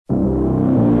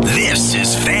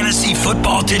Fantasy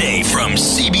Football Today from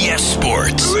CBS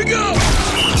Sports. Here we go!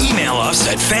 Email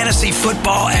us at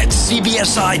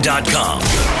fantasyfootball@cbsi.com.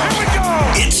 Here we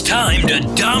go! It's time to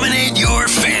dominate your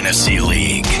fantasy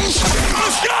league.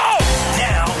 Let's go!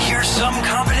 Now, here's some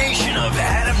combination of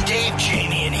Adam, Dave,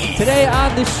 Jamie, and Heath. Today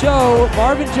on the show,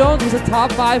 Marvin Jones was a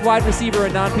top 5 wide receiver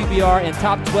in non-PPR and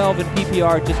top 12 in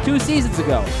PPR just 2 seasons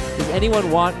ago. Does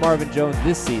anyone want Marvin Jones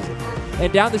this season?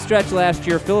 And down the stretch last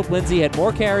year, Phillip Lindsay had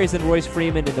more carries than Royce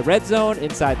Freeman in the red zone,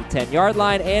 inside the 10-yard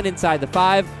line, and inside the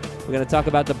 5. We're going to talk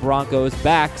about the Broncos'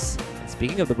 backs. And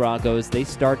speaking of the Broncos, they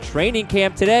start training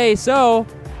camp today, so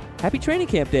happy training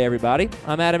camp day, everybody.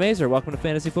 I'm Adam Azer. Welcome to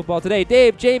Fantasy Football Today.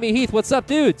 Dave, Jamie, Heath, what's up,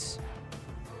 dudes?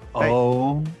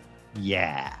 Oh,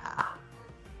 yeah.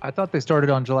 I thought they started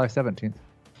on July 17th.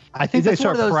 I think they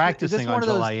start practicing on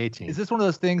July 18th. Is this one of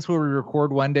those things where we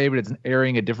record one day, but it's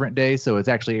airing a different day, so it's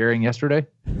actually airing yesterday?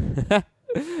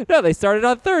 No, they started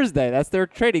on Thursday. That's their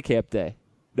training camp day.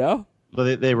 No?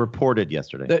 Well, they reported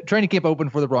yesterday. The training camp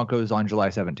opened for the Broncos on July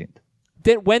 17th.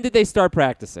 When did they start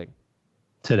practicing?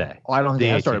 Today. Oh, I don't think they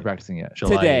have started practicing yet.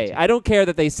 July Today. 18th. I don't care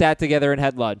that they sat together and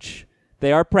had lunch.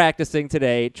 They are practicing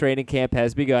today. Training camp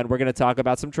has begun. We're going to talk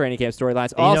about some training camp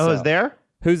storylines. You know who's there?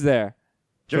 Who's there?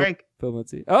 Drake. Phil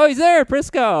Lindsay. Oh, he's there.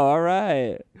 Prisco. All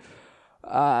right.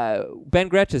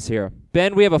 Ben Gretsch is here.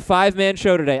 Ben, we have a 5-man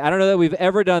show today. I don't know that we've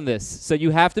ever done this, so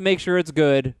you have to make sure it's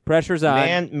good. Pressure's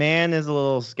on. Man is a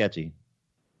little sketchy.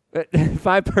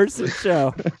 5-person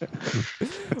show.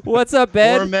 What's up,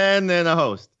 Ben? More men than a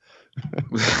host.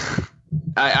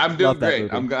 I'm doing Love that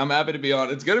great. movie. I'm happy to be on.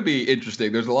 It's going to be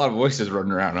interesting. There's a lot of voices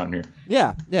running around on here.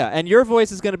 Yeah. And your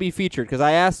voice is going to be featured because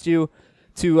I asked you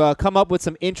to come up with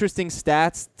some interesting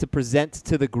stats to present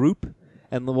to the group,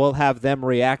 and we'll have them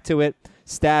react to it.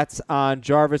 Stats on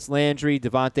Jarvis Landry,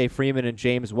 Devontae Freeman, and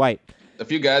James White. A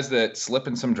few guys that slip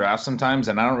in some drafts sometimes,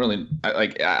 and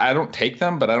I don't take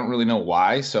them, but I don't really know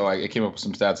why. So I came up with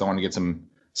some stats. I want to get some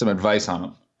advice on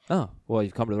them. Oh, well,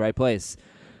 you've come to the right place.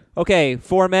 Okay,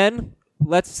 4 men.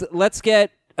 Let's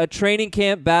get a training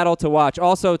camp battle to watch.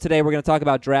 Also, today we're going to talk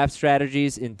about draft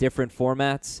strategies in different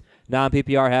formats.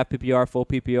 Non-PPR, half PPR, full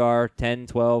PPR, 10,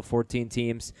 12, 14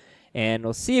 teams. And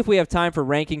we'll see if we have time for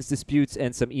rankings, disputes,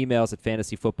 and some emails at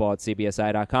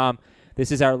fantasyfootball@cbsi.com.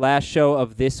 This is our last show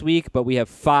of this week, but we have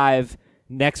 5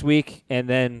 next week, and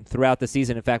then throughout the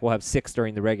season. In fact, we'll have 6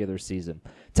 during the regular season.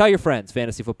 Tell your friends,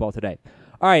 Fantasy Football Today.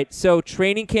 All right, so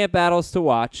training camp battles to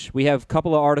watch. We have a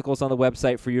couple of articles on the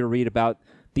website for you to read about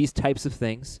these types of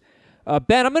things.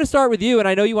 Ben, I'm going to start with you, and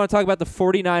I know you want to talk about the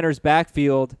 49ers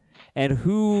backfield and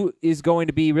who is going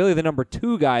to be really the number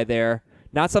 2 guy there.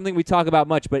 Not something we talk about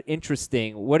much, but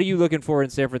interesting. What are you looking for in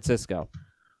San Francisco?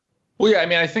 Well, yeah, I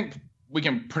mean, I think we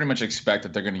can pretty much expect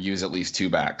that they're going to use at least 2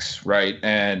 backs, right?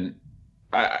 And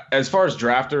as far as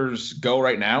drafters go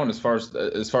right now, and as far as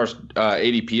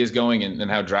ADP is going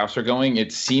and how drafts are going,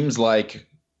 it seems like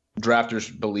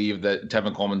drafters believe that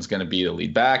Tevin Coleman's going to be the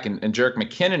lead back, and Jerick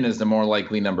McKinnon is the more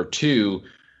likely number 2,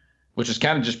 which is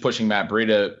kind of just pushing Matt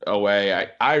Breida away.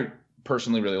 I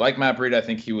personally really like Matt Breida. I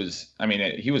think he was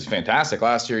fantastic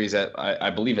last year. He's at,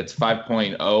 I believe it's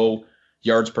 5.0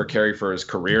 yards per carry for his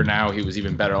career now. He was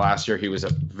even better last year. He was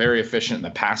very efficient in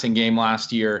the passing game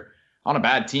last year on a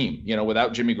bad team,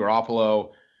 without Jimmy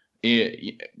Garoppolo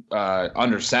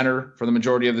under center for the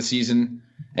majority of the season.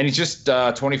 And he's just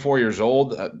 24 years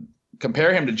old.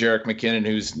 Compare him to Jerick McKinnon,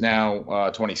 who's now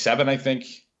 27, I think.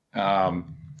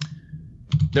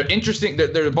 They're interesting.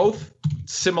 They're both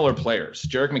similar players.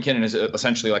 Jerick McKinnon is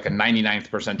essentially like a 99th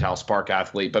percentile spark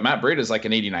athlete, but Matt Breida is like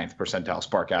an 89th percentile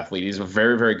spark athlete. He's a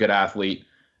very, very good athlete.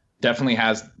 Definitely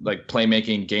has like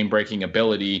playmaking, game-breaking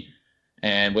ability.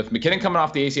 And with McKinnon coming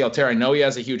off the ACL tear, I know he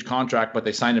has a huge contract, but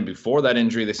they signed him before that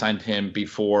injury. They signed him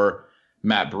before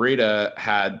Matt Breida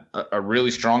had a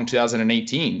really strong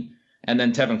 2018. And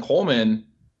then Tevin Coleman,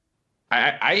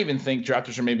 I even think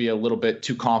drafters are maybe a little bit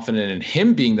too confident in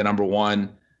him being the number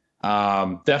 1.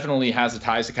 Definitely has the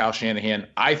ties to Kyle Shanahan.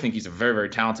 I think he's a very, very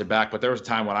talented back, but there was a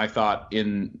time when I thought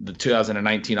in the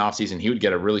 2019 offseason he would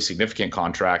get a really significant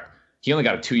contract. He only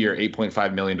got a 2-year,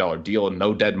 $8.5 million deal and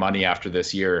no dead money after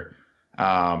this year.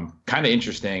 Kind of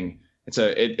interesting. It's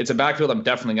a backfield I'm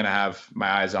definitely going to have my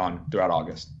eyes on throughout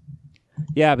August.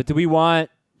 Yeah, but do we want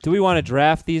to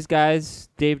draft these guys,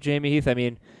 Dave, Jamie, Heath? I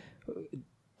mean,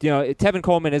 Tevin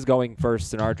Coleman is going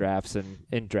first in our drafts and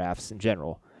in drafts in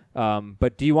general.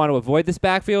 But do you want to avoid this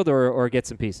backfield or get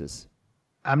some pieces?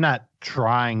 I'm not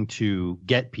trying to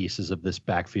get pieces of this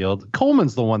backfield.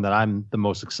 Coleman's the one that I'm the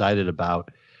most excited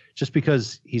about just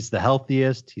because he's the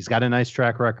healthiest. He's got a nice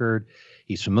track record.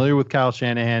 He's familiar with Kyle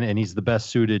Shanahan, and he's the best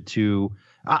suited to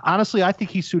Honestly, I think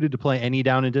he's suited to play any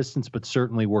down and distance, but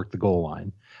certainly work the goal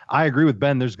line. I agree with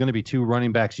Ben. There's going to be 2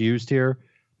 running backs used here.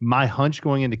 My hunch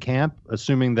going into camp,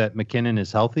 assuming that McKinnon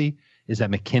is healthy, is that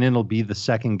McKinnon will be the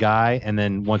second guy, and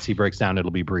then once he breaks down,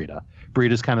 it'll be Breida.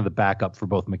 Breida's kind of the backup for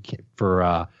both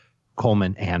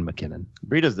Coleman and McKinnon.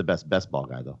 Breida's the best ball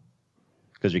guy though,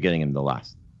 because you're getting him the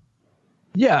last.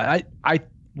 Yeah,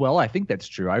 I think that's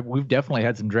true. We've definitely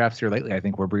had some drafts here lately, I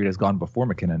think, where Breida's gone before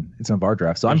McKinnon in some of our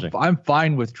drafts. So I'm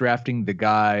fine with drafting the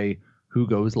guy who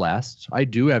goes last. I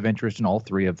do have interest in all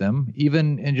 3 of them.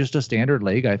 Even in just a standard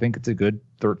league, I think it's a good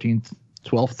 12th,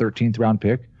 13th round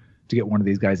pick to get one of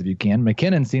these guys if you can.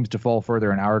 McKinnon seems to fall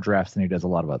further in our drafts than he does a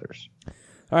lot of others.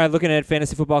 All right, looking at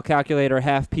Fantasy Football Calculator,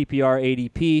 half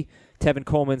PPR ADP, Tevin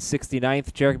Coleman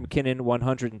 69th, Jerick McKinnon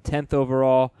 110th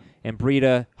overall, and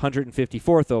Breida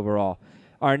 154th overall.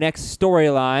 Our next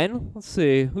storyline, let's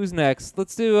see, who's next?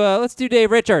 Let's do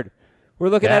Dave Richard. We're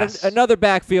looking at another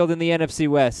backfield in the NFC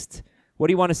West. What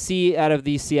do you want to see out of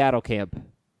the Seattle camp?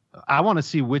 I want to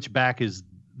see which back is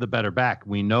the better back.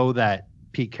 We know that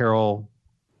Pete Carroll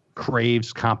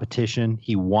craves competition.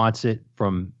 He wants it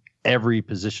from every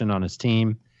position on his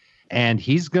team. And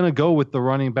he's going to go with the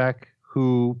running back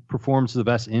who performs the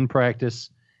best in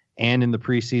practice and in the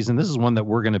preseason. This is one that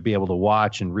we're going to be able to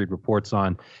watch and read reports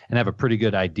on and have a pretty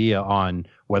good idea on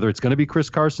whether it's going to be Chris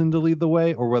Carson to lead the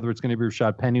way or whether it's going to be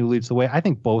Rashad Penny who leads the way. I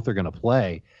think both are going to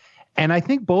play. And I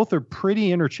think both are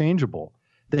pretty interchangeable.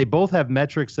 They both have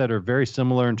metrics that are very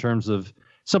similar in terms of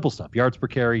simple stuff, yards per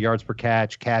carry, yards per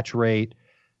catch rate.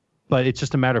 But it's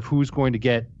just a matter of who's going to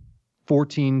get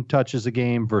 14 touches a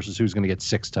game versus who's going to get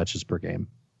 6 touches per game.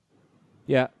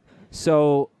 Yeah.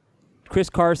 So Chris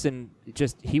Carson,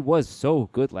 he was so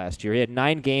good last year. He had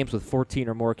 9 games with 14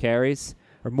 or more carries,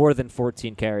 or more than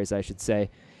 14 carries, I should say.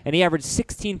 And he averaged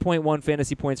 16.1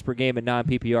 fantasy points per game in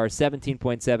non-PPR,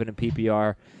 17.7 in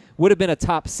PPR. Would have been a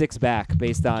top 6 back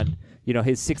based on,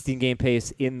 his 16-game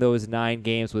pace in those 9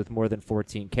 games with more than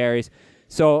 14 carries.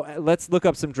 So let's look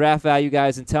up some draft value,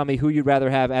 guys, and tell me who you'd rather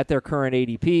have at their current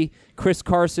ADP. Chris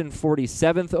Carson,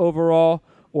 47th overall,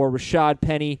 or Rashad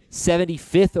Penny,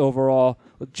 75th overall.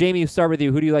 Jamie, we'll start with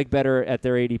you. Who do you like better at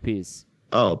their ADPs?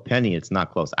 Oh, Penny, it's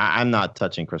not close. I'm not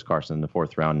touching Chris Carson in the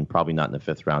 4th round and probably not in the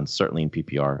 5th round, certainly in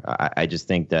PPR. I just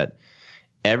think that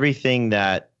everything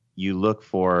that you look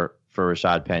for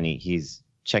Rashad Penny, he's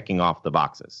checking off the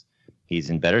boxes. He's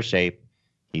in better shape.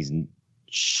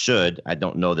 I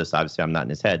don't know this, obviously I'm not in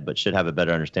his head, but should have a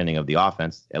better understanding of the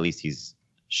offense. At least he's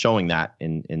showing that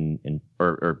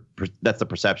that's the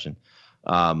perception.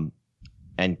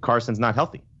 And Carson's not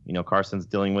healthy. Carson's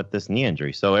dealing with this knee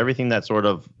injury. So everything that sort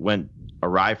of went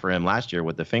awry for him last year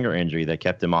with the finger injury that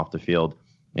kept him off the field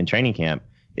in training camp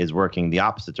is working the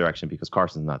opposite direction because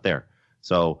Carson's not there.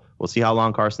 So we'll see how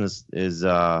long Carson is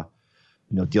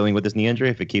dealing with this knee injury.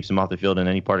 If it keeps him off the field in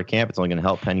any part of camp, it's only going to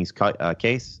help Penny's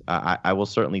case. I will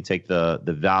certainly take the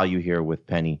value here with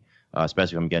Penny,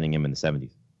 especially if I'm getting him in the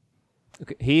 70s.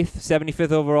 Okay. Heath,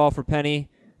 75th overall for Penny,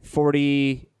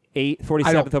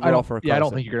 47th overall for Carson. Yeah, I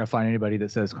don't think you're going to find anybody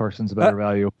that says Carson's a better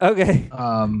value. Okay.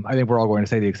 I think we're all going to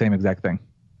say the same exact thing.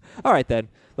 All right, then.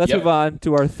 Let's move on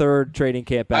to our third trading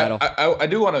camp battle. I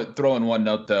do want to throw in one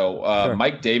note, though. Sure.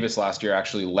 Mike Davis last year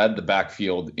actually led the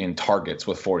backfield in targets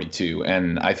with 42,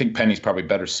 and I think Penny's probably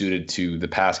better suited to the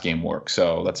pass game work,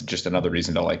 so that's just another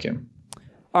reason to like him.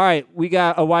 All right, we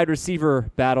got a wide receiver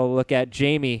battle to look at.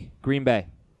 Jamie, Green Bay.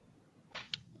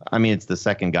 I mean, it's the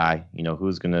second guy.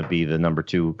 Who's going to be the number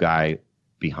 2 guy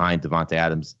behind Davante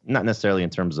Adams? Not necessarily in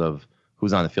terms of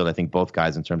who's on the field. I think both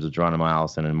guys, in terms of Geronimo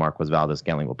Allison and Marquez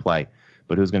Valdes-Scantling, will play.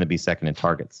 But who's going to be second in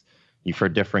targets? You've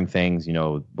heard differing things,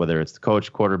 whether it's the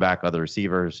coach, quarterback, other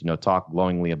receivers, talk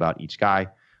glowingly about each guy.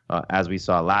 As we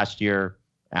saw last year,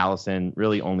 Allison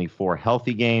really only 4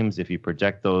 healthy games. If you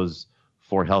project those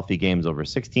 4 healthy games over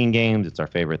 16 games, it's our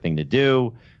favorite thing to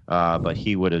do. But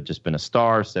he would have just been a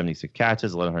star, 76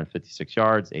 catches, 1,156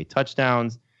 yards, 8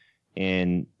 touchdowns.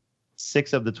 In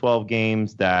 6 of the 12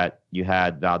 games that you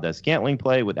had Valdes-Scantling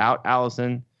play without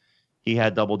Allison, he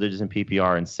had double digits in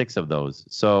PPR in 6 of those.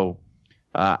 So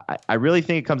I really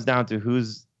think it comes down to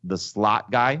who's the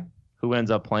slot guy who ends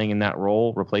up playing in that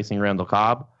role, replacing Randall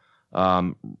Cobb.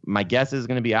 My guess is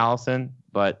going to be Allison,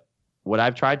 but what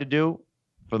I've tried to do,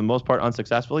 for the most part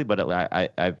unsuccessfully, but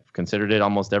I've considered it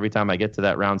almost every time I get to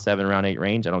that round 7, round 8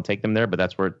 range. I don't take them there, but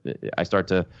that's where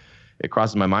it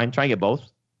crosses my mind. Try and get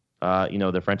both,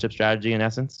 the friendship strategy in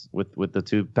essence with the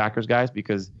 2 Packers guys,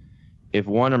 because if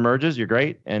one emerges, you're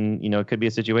great. And, it could be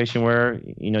a situation where,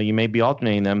 you may be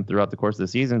alternating them throughout the course of the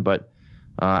season. But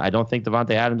I don't think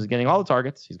Davante Adams is getting all the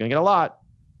targets. He's going to get a lot.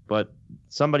 but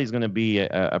somebody's going to be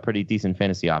a pretty decent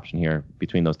fantasy option here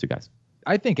between those two guys.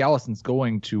 I think Allison's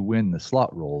going to win the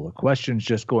slot role. The question's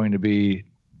just going to be,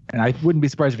 and I wouldn't be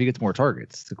surprised if he gets more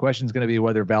targets. The question's going to be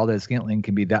whether Valdez-Scantling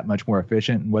can be that much more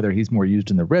efficient and whether he's more used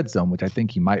in the red zone, which I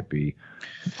think he might be.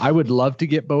 I would love to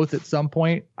get both at some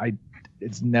point.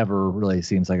 It's never really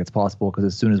seems like it's possible because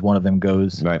as soon as one of them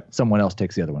goes, right, someone else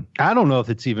takes the other one. I don't know if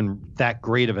it's even that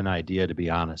great of an idea, to be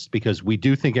honest, because we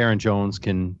do think Aaron Jones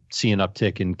can see an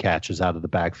uptick in catches out of the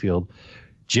backfield.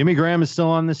 Jimmy Graham is still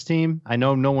on this team. I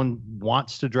know no one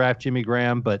wants to draft Jimmy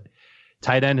Graham, but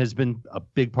tight end has been a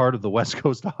big part of the West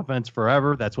Coast offense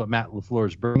forever. That's what Matt LaFleur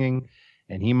is bringing,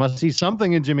 and he must see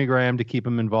something in Jimmy Graham to keep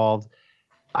him involved.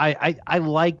 I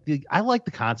like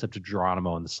the concept of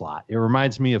Geronimo in the slot. It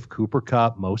reminds me of Cooper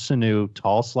Kupp, Mo Sanu,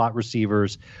 tall slot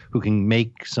receivers who can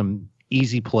make some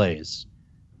easy plays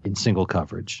in single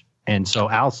coverage. And so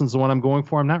Allison's the one I'm going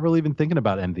for. I'm not really even thinking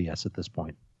about MVS at this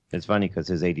point. It's funny because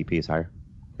his ADP is higher.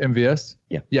 MVS?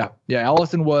 Yeah.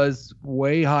 Allison was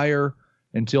way higher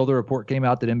until the report came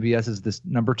out that MVS is this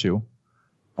number 2.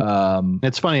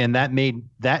 It's funny, and that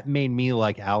made me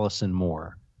like Allison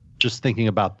more. Just thinking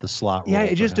about the slot role. Yeah,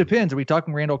 it just depends. Are we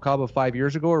talking Randall Cobb of 5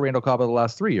 years ago or Randall Cobb of the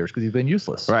last 3 years? Because he's been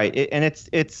useless. Right.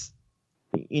 It's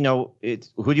who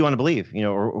do you want to believe?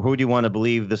 Or who do you want to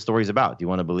believe the story's about? Do you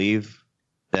want to believe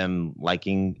them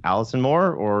liking Allison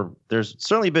more? Or there's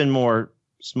certainly been more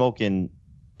smoke in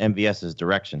MVS's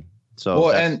direction.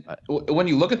 So when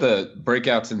you look at the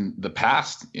breakouts in the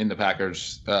past in the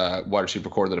Packers wide receiver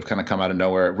core that have kind of come out of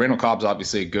nowhere, Randall Cobb's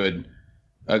obviously a good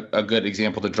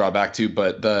example to draw back to,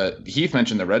 but Heath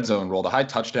mentioned the red zone role, the high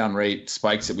touchdown rate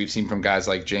spikes that we've seen from guys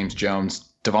like James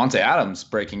Jones, Devontae Adams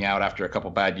breaking out after a couple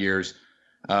bad years,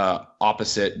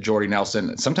 opposite Jordy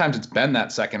Nelson. Sometimes it's been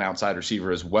that second outside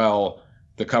receiver as well.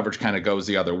 The coverage kind of goes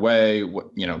the other way,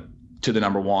 to the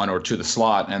number 1 or to the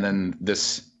slot, and then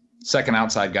this second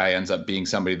outside guy ends up being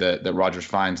somebody that Rodgers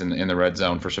finds in the red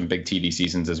zone for some big TD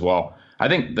seasons as well. I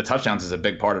think the touchdowns is a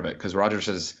big part of it because Rodgers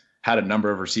has had a number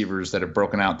of receivers that have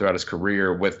broken out throughout his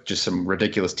career with just some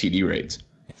ridiculous TD rates.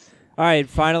 All right,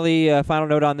 finally, final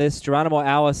note on this. Geronimo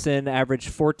Allison averaged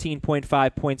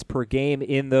 14.5 points per game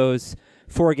in those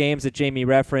 4 games that Jamie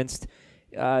referenced.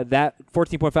 That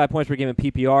 14.5 points per game in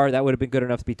PPR, that would have been good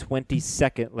enough to be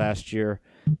 22nd last year.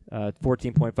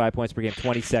 14.5 points per game,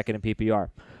 22nd in PPR.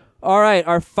 All right,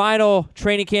 our final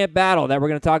training camp battle that we're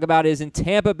going to talk about is in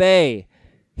Tampa Bay.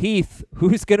 Heath,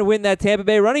 who's going to win that Tampa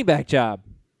Bay running back job?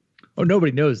 Oh,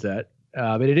 nobody knows that,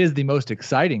 but it is the most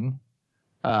exciting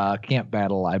camp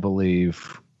battle, I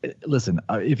believe. Listen,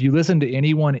 if you listen to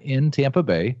anyone in Tampa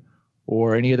Bay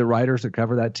or any of the writers that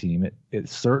cover that team, it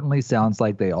certainly sounds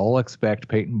like they all expect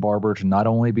Peyton Barber to not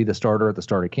only be the starter at the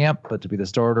start of camp, but to be the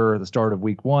starter at the start of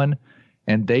week 1,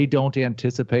 and they don't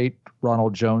anticipate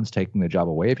Ronald Jones taking the job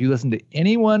away. If you listen to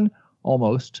anyone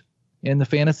almost in the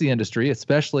fantasy industry,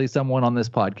 especially someone on this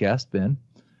podcast, Ben,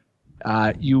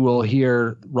 you will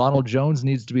hear Ronald Jones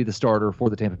needs to be the starter for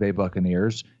the Tampa Bay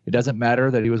Buccaneers. It doesn't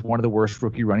matter that he was one of the worst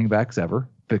rookie running backs ever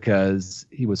because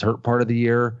he was hurt part of the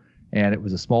year and it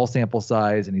was a small sample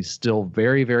size and he's still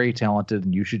very, very talented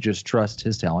and you should just trust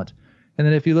his talent. And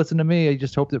then if you listen to me, I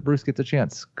just hope that Bruce gets a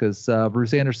chance because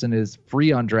Bruce Anderson is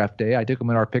free on draft day. I took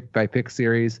him in our pick-by-pick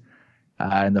series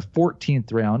in the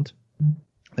 14th round.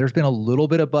 There's been a little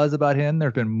bit of buzz about him.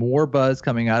 There's been more buzz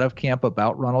coming out of camp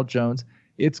about Ronald Jones.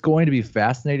 It's going to be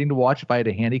fascinating to watch. If I had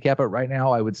to handicap it right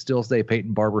now, I would still say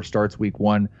Peyton Barber starts week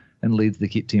 1 and leads the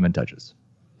team in touches.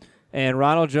 And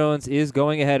Ronald Jones is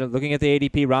going ahead. Looking at the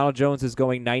ADP, Ronald Jones is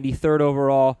going 93rd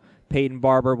overall. Peyton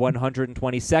Barber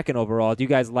 122nd overall. Do you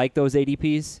guys like those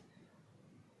ADPs?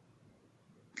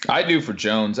 I do for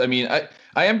Jones. I mean,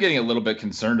 I am getting a little bit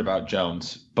concerned about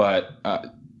Jones, but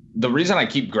the reason I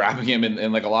keep grabbing him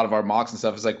in like a lot of our mocks and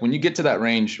stuff is like when you get to that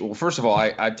range, well, first of all,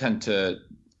 I tend to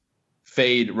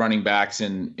fade running backs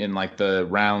in like the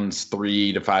rounds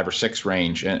 3 to 5 or 6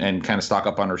 range and kind of stock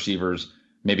up on receivers,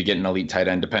 maybe get an elite tight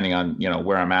end depending on,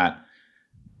 where I'm at.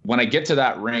 When I get to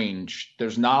that range,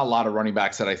 there's not a lot of running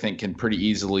backs that I think can pretty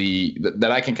easily,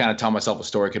 that I can kind of tell myself a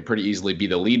story could pretty easily be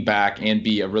the lead back and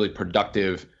be a really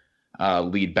productive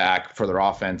lead back for their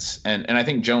offense. And I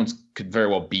think Jones could very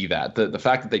well be that. The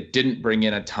fact that they didn't bring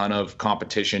in a ton of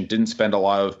competition, didn't spend a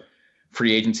lot of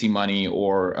free agency money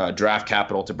or draft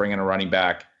capital to bring in a running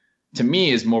back, to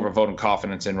me is more of a vote of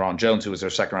confidence in Ron Jones, who was their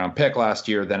 2nd round pick last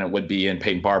year, than it would be in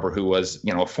Peyton Barber, who was,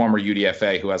 a former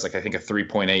UDFA who has I think a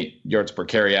 3.8 yards per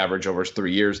carry average over his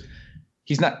 3 years.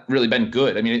 He's not really been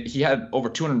good. I mean, he had over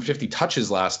 250 touches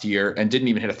last year and didn't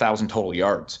even hit 1,000 total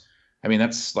yards. I mean,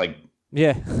 that's like,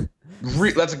 yeah,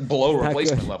 that's like below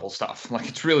replacement level stuff. Like,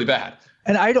 it's really bad.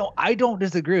 And I don't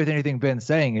disagree with anything Ben's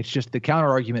saying. It's just the counter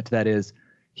argument to that is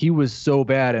he was so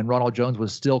bad and Ronald Jones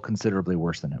was still considerably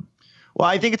worse than him. Well,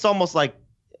 I think it's almost like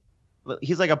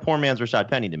he's like a poor man's Rashad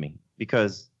Penny to me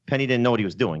because Penny didn't know what he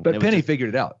was doing. But Penny figured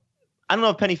it out. I don't know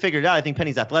if Penny figured it out. I think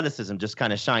Penny's athleticism just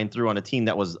kind of shined through on a team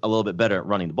that was a little bit better at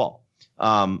running the ball.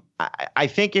 I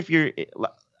think if you're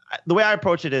the way I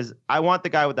approach it is I want the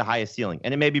guy with the highest ceiling,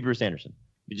 and it may be Bruce Anderson.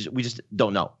 We just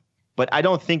don't know. But I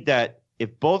don't think that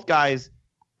if both guys,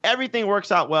 everything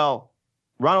works out well,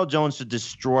 Ronald Jones should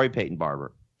destroy Peyton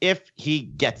Barber if he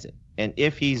gets it and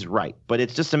if he's right. But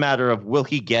it's just a matter of will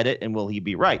he get it and will he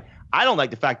be right? I don't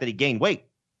like the fact that he gained weight.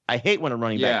 I hate when a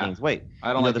running back gains weight.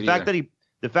 I don't like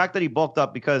the fact that he bulked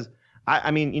up because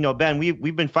I mean, Ben,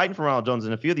 we've been fighting for Ronald Jones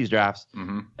in a few of these drafts.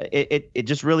 Mm-hmm. It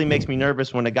just really makes me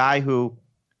nervous when a guy who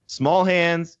small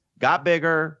hands got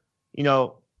bigger.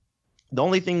 The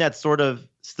only thing that's sort of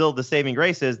still the saving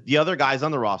grace is the other guys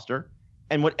on the roster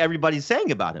and what everybody's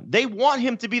saying about him. They want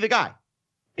him to be the guy.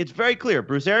 It's very clear.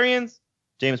 Bruce Arians,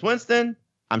 Jameis Winston,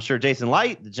 I'm sure Jason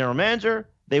Light, the general manager,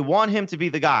 they want him to be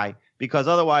the guy because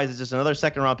otherwise it's just another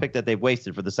second-round pick that they've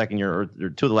wasted for the second year or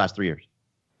two of the last 3 years.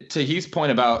 To Heath's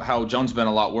point about how Jones has been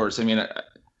a lot worse, I mean,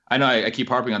 I know I keep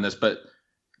harping on this, but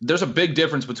there's a big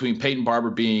difference between Peyton Barber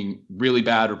being really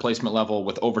bad replacement level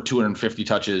with over 250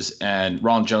 touches and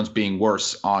Ronald Jones being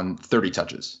worse on 30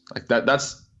 touches. Like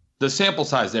that's the sample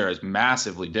size there is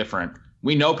massively different.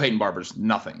 We know Peyton Barber's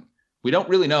nothing. We don't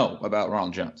really know about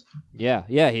Ronald Jones. Yeah,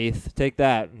 Heath, take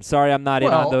that. I'm sorry I'm not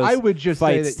in on those I would just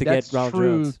fights say to that's get Ronald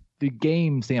true, Jones. The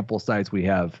game sample size we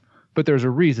have, but there's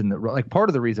a reason that part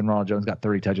of the reason Ronald Jones got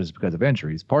 30 touches is because of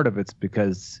injuries. Part of it's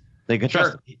because they could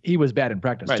trust him. He was bad in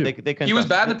practice too. He was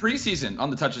bad in the preseason on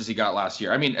the touches he got last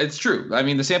year. I mean, it's true. I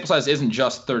mean, the sample size isn't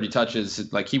just 30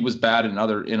 touches. Like he was bad in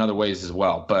other ways as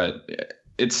well, but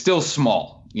it's still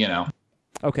small,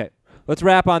 Okay. Let's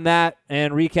wrap on that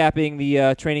and recapping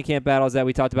the training camp battles that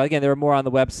we talked about. Again, there are more on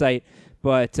the website,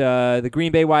 but the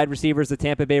Green Bay wide receivers, the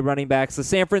Tampa Bay running backs, the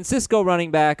San Francisco running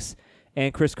backs,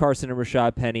 and Chris Carson and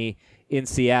Rashad Penny in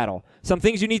Seattle. Some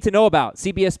things you need to know about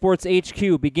CBS Sports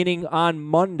HQ beginning on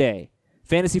Monday.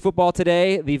 Fantasy Football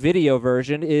Today, the video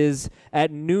version, is at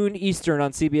noon Eastern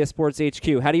on CBS Sports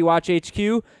HQ. How do you watch HQ?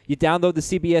 You download the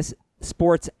CBS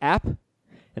Sports app, and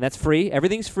that's free.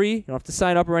 Everything's free. You don't have to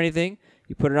sign up or anything.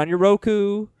 You put it on your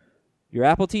Roku, your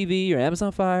Apple TV, your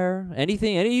Amazon Fire,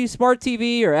 anything, any smart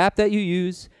TV or app that you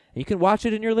use, and you can watch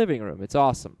it in your living room. It's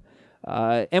awesome.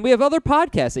 And we have other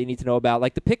podcasts that you need to know about,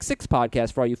 like the Pick Six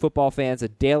podcast for all you football fans, a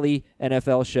daily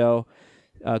NFL show.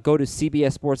 Go to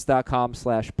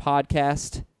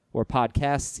cbssports.com/podcast or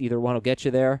podcasts. Either one will get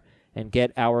you there and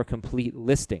get our complete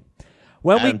listing.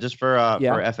 Adam, just for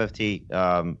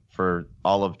FFT, for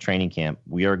all of training camp,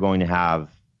 we are going to have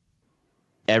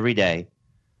every day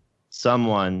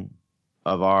someone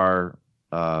of one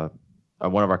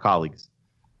of our colleagues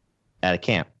at a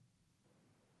camp.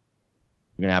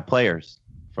 We're going to have players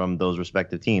from those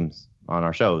respective teams on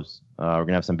our shows. We're going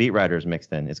to have some beat writers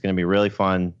mixed in. It's going to be really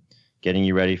fun getting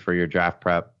you ready for your draft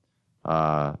prep.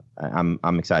 I'm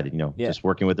excited, just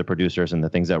working with the producers and the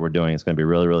things that we're doing. It's going to be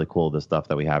really, really cool, the stuff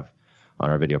that we have on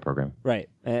our video program. Right.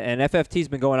 And FFT's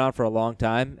been going on for a long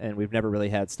time, and we've never really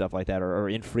had stuff like that or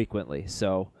infrequently.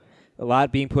 So a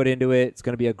lot being put into it. It's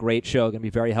going to be a great show. Going to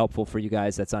be very helpful for you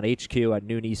guys. That's on HQ at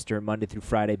noon Eastern, Monday through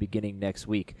Friday, beginning next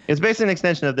week. It's basically an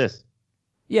extension of this.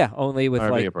 Yeah, only with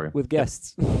with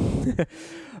guests.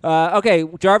 Okay,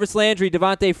 Jarvis Landry,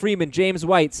 Devontae Freeman, James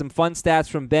White, some fun stats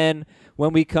from Ben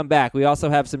when we come back. We also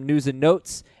have some news and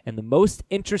notes and the most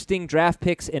interesting draft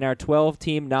picks in our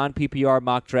 12-team non-PPR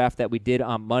mock draft that we did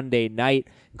on Monday night,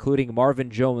 including Marvin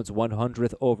Jones,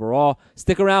 100th overall.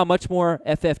 Stick around, much more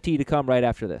FFT to come right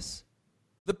after this.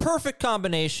 The perfect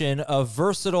combination of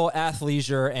versatile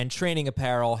athleisure and training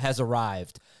apparel has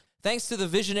arrived. Thanks to the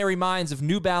visionary minds of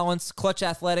New Balance, Clutch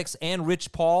Athletics, and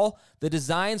Rich Paul, the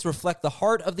designs reflect the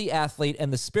heart of the athlete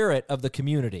and the spirit of the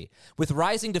community. With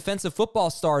rising defensive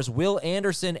football stars Will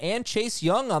Anderson and Chase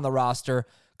Young on the roster,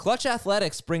 Clutch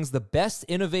Athletics brings the best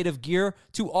innovative gear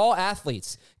to all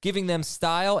athletes, giving them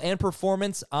style and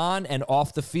performance on and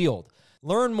off the field.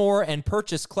 Learn more and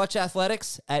purchase Clutch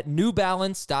Athletics at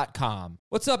newbalance.com.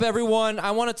 What's up, everyone?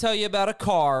 I want to tell you about a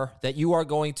car that you are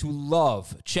going to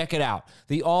love. Check it out.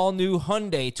 The all-new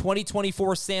Hyundai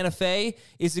 2024 Santa Fe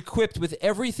is equipped with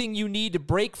everything you need to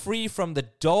break free from the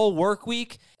dull work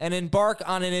week and embark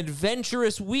on an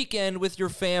adventurous weekend with your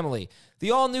family. The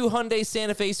all-new Hyundai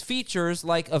Santa Fe's features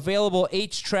like available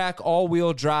H-Track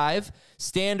all-wheel drive,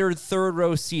 standard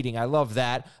third-row seating, I love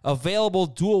that, available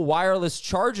dual wireless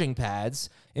charging pads,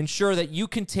 ensure that you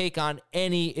can take on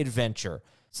any adventure.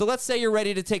 So let's say you're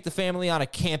ready to take the family on a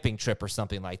camping trip or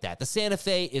something like that. The Santa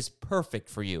Fe is perfect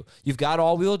for you. You've got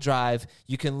all-wheel drive.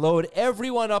 You can load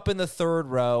everyone up in the third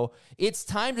row. It's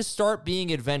time to start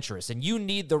being adventurous, and you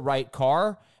need the right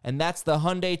car, and that's the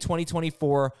Hyundai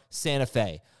 2024 Santa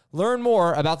Fe. Learn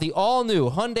more about the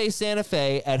all-new Hyundai Santa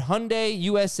Fe at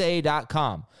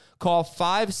HyundaiUSA.com. Call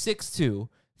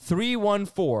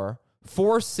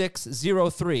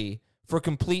 562-314-4603 for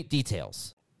complete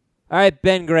details. All right,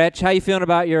 Ben Gretsch, how you feeling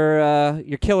about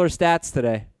your killer stats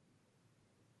today?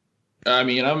 I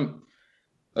mean,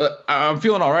 I'm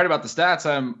feeling all right about the stats.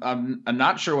 I'm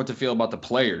not sure what to feel about the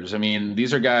players. I mean,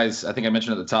 these are guys, I think I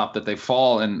mentioned at the top, that they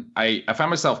fall, and I find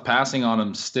myself passing on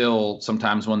them still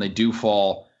sometimes when they do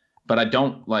fall, but I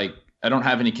don't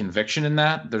have any conviction in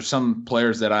that. There's some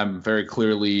players that I'm very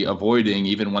clearly avoiding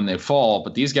even when they fall,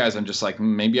 but these guys I'm just like,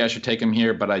 maybe I should take them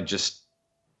here, but I just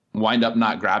wind up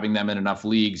not grabbing them in enough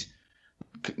leagues.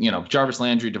 Jarvis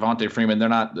Landry, Devontae Freeman, they're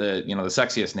not the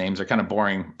sexiest names. They're kind of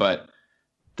boring, but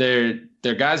they're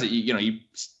guys that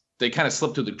they kind of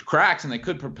slip through the cracks, and they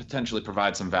could potentially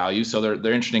provide some value. So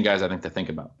they're interesting guys, I think, to think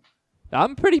about.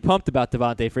 I'm pretty pumped about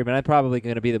Devontae Freeman. I'm probably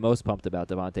going to be the most pumped about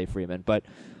Devontae Freeman, but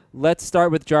let's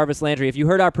start with Jarvis Landry. If you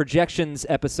heard our projections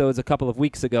episodes a couple of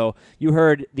weeks ago, you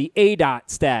heard the ADOT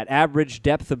stat, average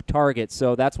depth of target.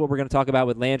 So that's what we're going to talk about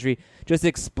with Landry. Just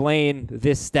explain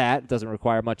this stat. It doesn't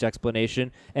require much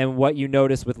explanation, and what you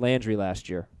noticed with Landry last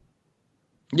year.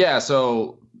 Yeah,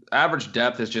 so average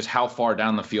depth is just how far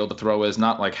down the field the throw is,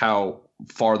 not like how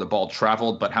far the ball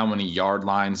traveled, but how many yard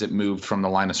lines it moved from the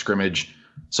line of scrimmage.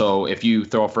 So if you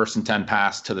throw a 1st and 10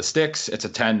 pass to the sticks, it's a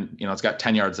 10, it's got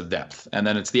 10 yards of depth. And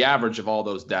then it's the average of all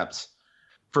those depths.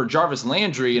 For Jarvis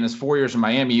Landry, in his 4 years in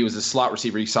Miami, he was a slot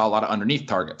receiver. He saw a lot of underneath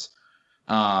targets.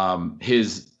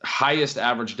 His highest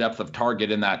average depth of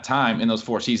target in that time, in those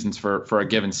 4 seasons for a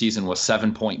given season, was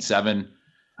 7.7.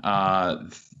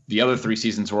 The other 3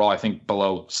 seasons were all, I think,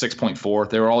 below 6.4.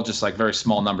 They were all just like very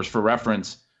small numbers. For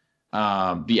reference,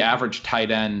 the average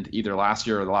tight end either last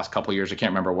year or the last couple of years, I can't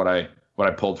remember what I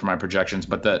pulled for my projections,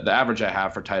 but the average I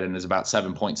have for tight end is about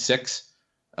 7.6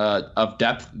 of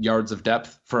depth, yards of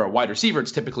depth. For a wide receiver,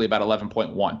 it's typically about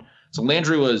 11.1. So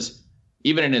Landry was,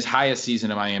 even in his highest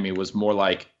season in Miami, was more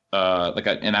like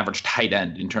an average tight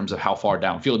end in terms of how far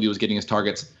downfield he was getting his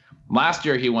targets. Last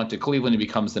year, he went to Cleveland and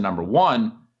becomes the number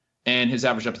 1, and his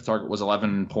average depth of target was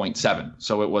 11.7.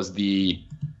 So it was the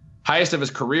highest of his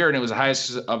career, and it was the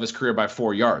highest of his career by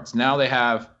 4 yards. Now they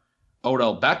have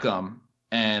Odell Beckham,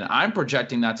 and I'm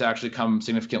projecting that to actually come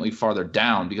significantly farther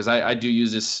down, because I do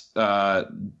use this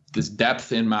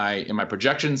depth in my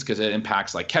projections, because it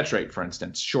impacts like catch rate, for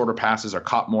instance. Shorter passes are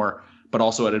caught more, but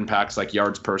also it impacts like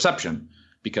yards per reception,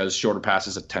 because shorter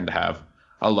passes tend to have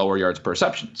a lower yards per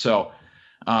reception. So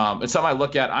it's something I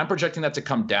look at. I'm projecting that to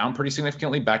come down pretty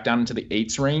significantly, back down into the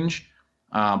 8s range.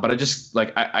 But I just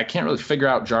I can't really figure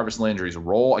out Jarvis Landry's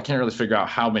role. I can't really figure out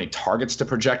how many targets to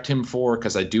project him for,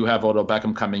 because I do have Odell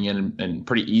Beckham coming in and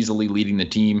pretty easily leading the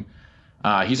team.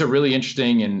 He's a really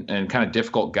interesting and kind of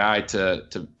difficult guy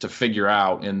to figure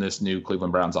out in this new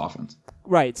Cleveland Browns offense.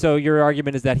 Right. So your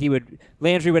argument is that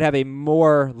Landry would have a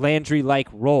more Landry-like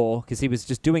role, because he was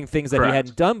just doing things that Correct. he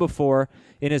hadn't done before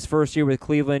in his first year with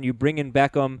Cleveland. You bring in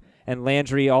Beckham, and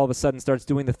Landry all of a sudden starts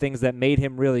doing the things that made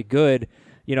him really good.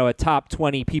 A top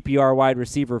 20 PPR wide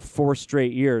receiver 4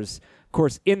 straight years. Of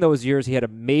course, in those years, he had a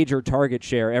major target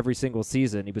share every single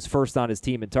season. He was first on his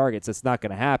team in targets. That's not going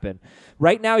to happen.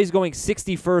 Right now, he's going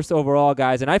 61st overall,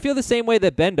 guys, and I feel the same way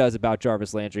that Ben does about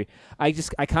Jarvis Landry. I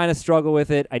kind of struggle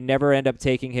with it. I never end up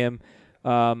taking him.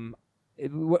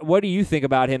 What do you think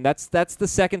about him? That's the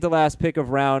second to last pick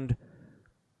of round.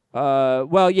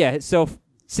 So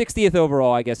 60th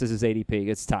overall, I guess, is his ADP.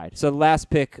 It's tied. So the last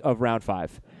pick of round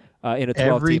 5. In a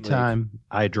 12-team Every league. time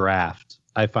I draft,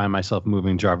 I find myself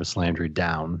moving Jarvis Landry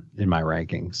down in my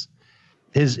rankings.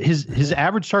 His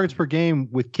average targets per game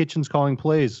with Kitchens calling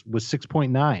plays was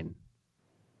 6.9.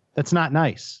 That's not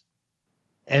nice.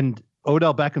 And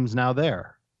Odell Beckham's now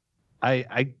there.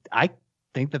 I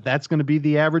think that's going to be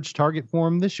the average target for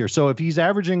him this year. So if he's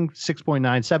averaging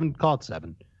 6.9, 7, call it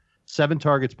 7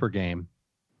 targets per game,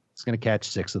 he's going to catch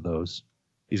 6 of those.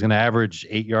 He's going to average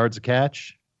 8 yards a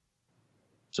catch.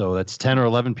 So that's 10 or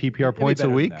 11 PPR points a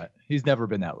week. He's never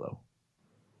been that low.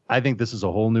 I think this is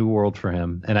a whole new world for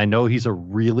him. And I know he's a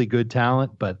really good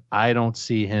talent, but I don't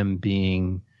see him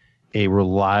being a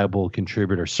reliable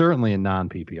contributor, certainly in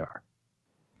non-PPR.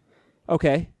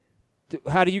 Okay.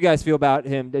 How do you guys feel about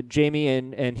him, Jamie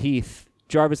and Heath?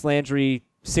 Jarvis Landry,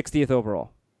 60th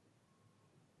overall.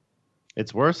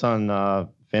 It's worse on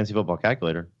Fantasy Football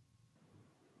Calculator.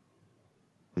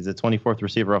 He's the 24th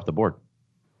receiver off the board.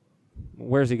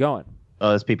 Where's he going?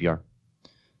 That's PPR.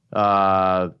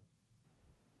 Trying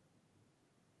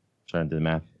to do the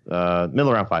math.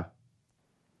 Middle round 5.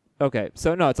 Okay,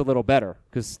 so no, it's a little better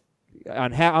because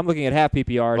I'm looking at half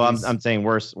PPR. Well, I'm saying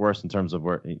worse in terms of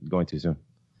going too soon.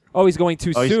 Oh, he's going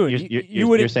too soon.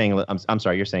 You're saying I'm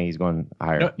sorry. You're saying he's going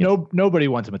higher. Nobody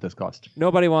wants him at this cost.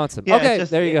 Nobody wants him. Yeah, okay,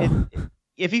 there you go.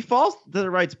 If he falls to the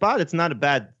right spot, it's not a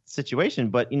bad situation.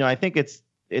 But I think it's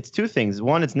two things.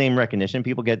 One, it's name recognition.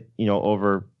 People get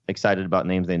over excited about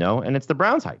names they know, and it's the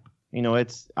Browns hype.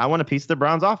 I want a piece of the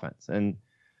Browns offense. And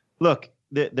look,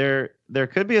 there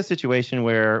could be a situation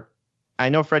where I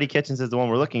know Freddie Kitchens is the one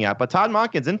we're looking at, but Todd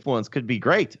Monken's influence could be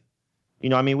great.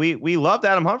 We loved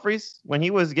Adam Humphries when he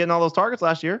was getting all those targets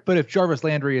last year. But if Jarvis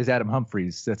Landry is Adam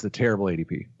Humphries, that's a terrible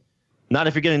ADP. Not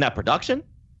if you're getting that production.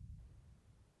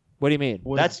 What do you mean?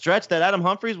 That stretch that Adam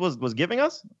Humphries was giving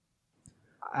us?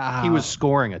 He was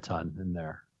scoring a ton in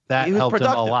there. That helped him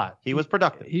a lot. He was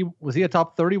productive. Was he a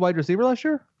top 30 wide receiver last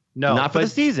year? No, not for the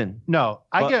season. No,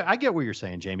 I get what you're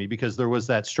saying, Jamie, because there was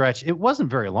that stretch. It wasn't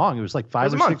very long. It was like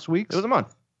 5 or 6 weeks. It was a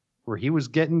month where he was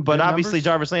getting. But obviously, numbers.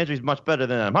 Jarvis Landry is much better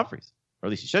than Adam Humphries, or at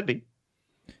least he should be.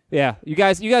 Yeah, you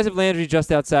guys have Landry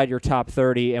just outside your top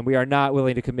 30, and we are not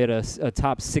willing to commit a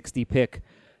top 60 pick,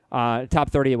 top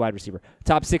 30 at wide receiver,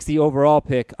 top 60 overall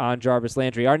pick on Jarvis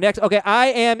Landry. Our next, I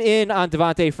am in on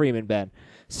Devontae Freeman, Ben.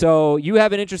 So you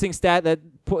have an interesting stat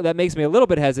that makes me a little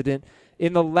bit hesitant.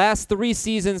 In the last 3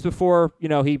 seasons before,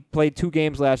 he played 2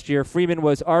 games last year, Freeman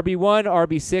was RB1,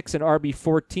 RB6, and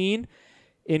RB14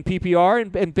 in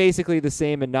PPR, and basically the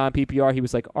same in non-PPR. He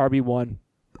was like RB1,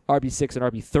 RB6,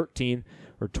 and RB13,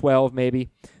 or 12 maybe.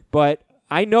 But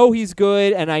I know he's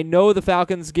good, and I know the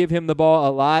Falcons give him the ball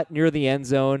a lot near the end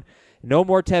zone. No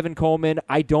more Tevin Coleman.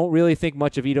 I don't really think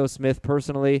much of Ito Smith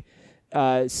personally.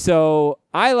 So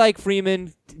I like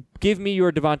Freeman. Give me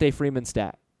your Devontae Freeman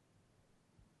stat.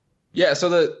 Yeah,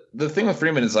 so the thing with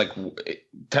Freeman is like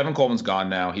Tevin Coleman's gone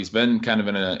now. He's been kind of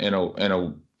in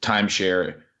a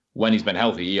timeshare when he's been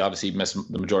healthy. He obviously missed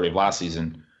the majority of last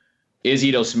season. Is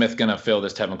Ito Smith going to fill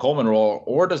this Tevin Coleman role,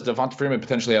 or does Devonta Freeman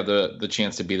potentially have the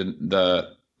chance to be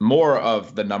the more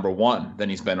of the number one than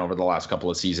he's been over the last couple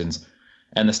of seasons?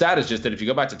 And the stat is just that if you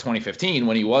go back to 2015,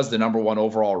 when he was the number one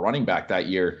overall running back that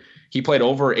year, he played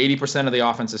over 80% of the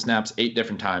offensive snaps 8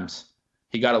 different times.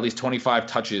 He got at least 25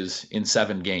 touches in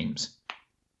 7 games.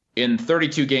 In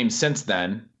 32 games since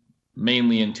then,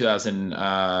 mainly in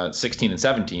 2016 and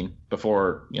 17,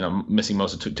 before missing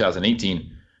most of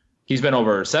 2018, he's been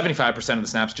over 75% of the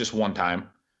snaps just one time.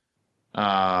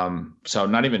 So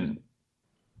not even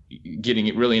getting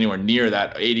it really anywhere near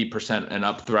that 80% and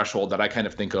up threshold that I kind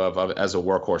of think of as a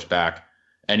workhorse back.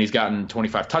 And he's gotten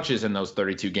 25 touches in those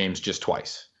 32 games just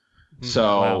twice.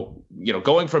 So,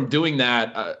 going from doing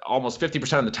that almost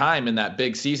 50% of the time in that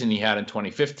big season he had in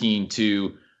 2015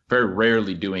 to very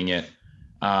rarely doing it.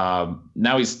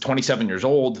 Now he's 27 years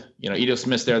old. Ito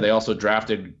Smith's there. They also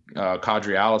drafted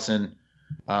Kadri Allison.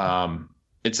 For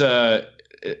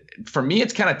me,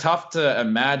 it's kind of tough to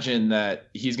imagine that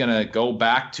he's going to go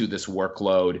back to this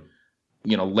workload,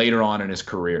 later on in his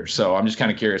career. So I'm just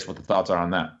kind of curious what the thoughts are on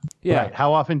that. Yeah. Right.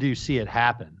 How often do you see it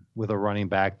happen with a running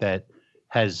back that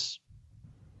has,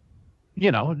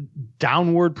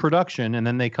 downward production, and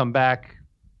then they come back,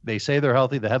 they say they're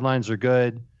healthy, the headlines are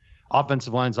good,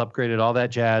 offensive line's upgraded, all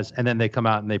that jazz, and then they come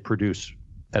out and they produce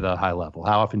at a high level?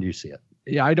 How often do you see it?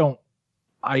 Yeah, I don't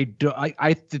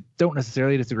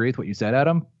necessarily disagree with what you said,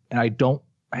 Adam, and I don't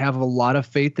have a lot of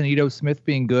faith in Ito Smith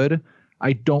being good.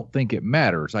 I don't think it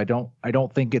matters. I don't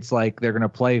think it's like they're going to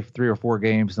play 3 or 4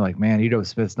 games and like, man, Ito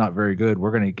Smith's not very good.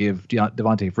 We're going to give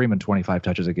Devontae Freeman 25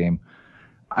 touches a game.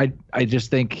 I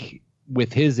just think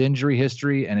with his injury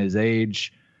history and his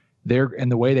age,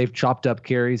 and the way they've chopped up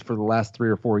carries for the last 3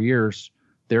 or 4 years,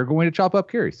 they're going to chop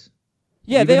up carries.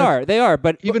 Yeah, they are.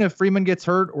 But even if Freeman gets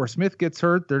hurt or Smith gets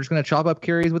hurt, they're just going to chop up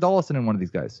carries with Ollison and one of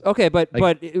these guys. Okay, but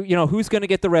who's going to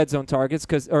get the red zone targets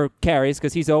or carries?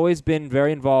 Because he's always been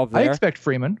very involved there. I expect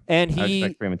Freeman, and I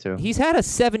expect Freeman too. He's had a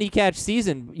 70 catch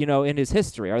season, in his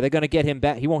history. Are they going to get him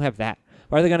back? He won't have that.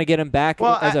 Are they going to get him back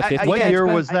as a 50? What year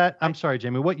was that? I'm sorry,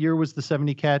 Jamie. What year was the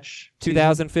 70 catch?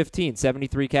 2015,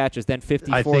 73 catches, then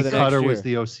 54 I think the Cutter next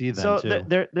year. was the OC then,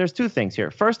 too. There's 2 things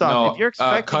here. First off, if you're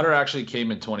expecting... Cutter actually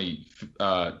came in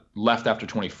left after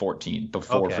 2014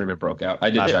 before Freeman broke out. I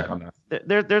did check on that.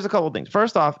 There's a couple of things.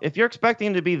 First off, if you're expecting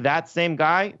him to be that same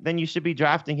guy, then you should be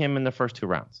drafting him in the first 2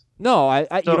 rounds. No,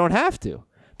 you don't have to.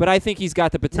 But I think he's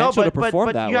got the potential to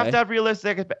perform that way. But you have to have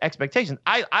realistic expectations.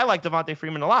 I like Devontae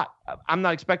Freeman a lot. I'm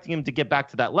not expecting him to get back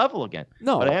to that level again.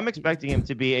 No. But I am expecting him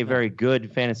to be a very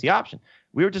good fantasy option.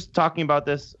 We were just talking about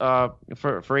this for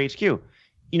HQ.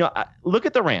 look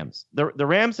at the Rams. The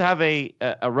Rams have a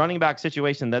running back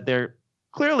situation that they're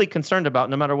clearly concerned about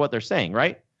no matter what they're saying,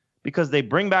 right? Because they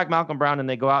bring back Malcolm Brown and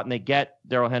they go out and they get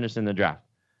Darrell Henderson in the draft.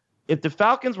 If the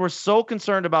Falcons were so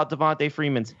concerned about Devontae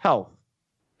Freeman's health,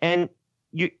 and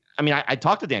I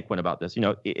talked to Dan Quinn about this.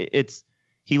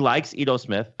 He likes Ito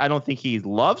Smith. I don't think he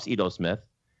loves Ito Smith.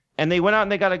 And they went out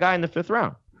and they got a guy in the 5th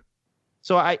round.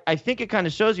 So I think it kind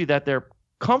of shows you that they're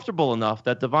comfortable enough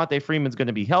that Devontae Freeman's going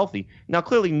to be healthy. Now,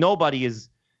 clearly nobody is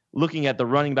looking at the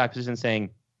running back position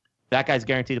saying that guy's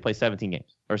guaranteed to play 17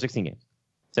 games or 16 games.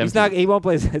 17. He won't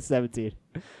play 17.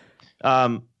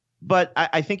 But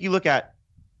I think you look at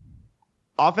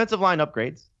offensive line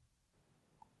upgrades,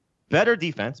 better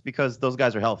defense because those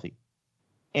guys are healthy,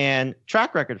 and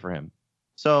track record for him.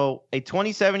 So a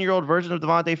 27-year-old version of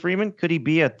Devontae Freeman, could he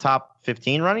be a top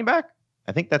 15 running back?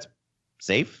 I think that's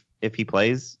safe if he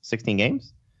plays 16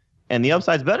 games. And the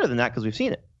upside's better than that because we've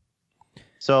seen it.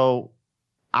 So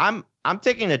I'm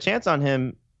taking a chance on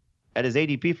him at his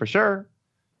ADP for sure.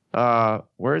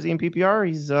 Where is he in PPR?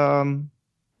 He's end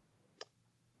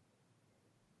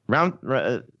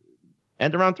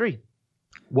of round 3.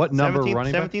 What number 17th,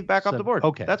 running back? 17th back off the board.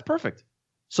 Okay. That's perfect.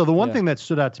 So the one thing that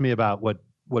stood out to me about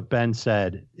what Ben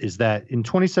said is that in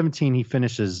 2017 he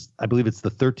finishes, I believe it's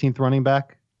the 13th running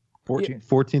back,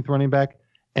 14th running back,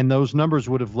 and those numbers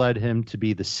would have led him to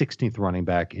be the 16th running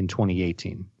back in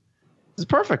 2018. It's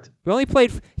perfect. He only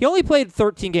played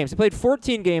 13 games. He played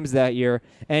 14 games that year,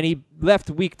 and he left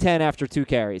week 10 after 2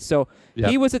 carries. So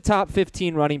he was a top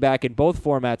 15 running back in both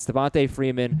formats, Devontae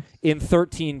Freeman, in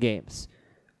 13 games.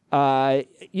 I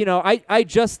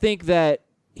just think that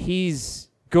he's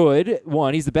good.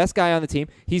 One, he's the best guy on the team.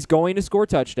 He's going to score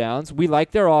touchdowns. We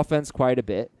like their offense quite a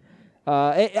bit.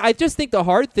 I just think the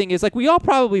hard thing is, we all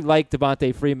probably like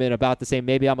Devontae Freeman about the same.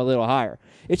 Maybe I'm a little higher.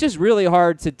 It's just really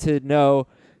hard to know,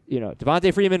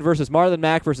 Devontae Freeman versus Marlon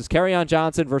Mack versus Kerryon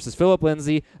Johnson versus Phillip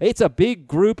Lindsay. It's a big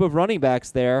group of running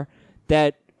backs there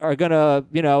that are going to,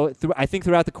 I think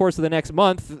throughout the course of the next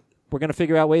month, we're going to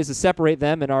figure out ways to separate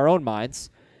them in our own minds.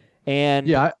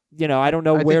 And, I don't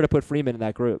know where to put Freeman in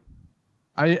that group.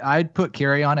 I'd put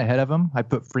Kerryon ahead of him. I'd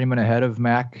put Freeman ahead of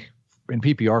Mack in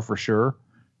PPR for sure.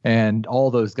 And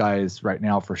all those guys right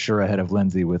now for sure ahead of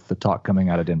Lindsay with the talk coming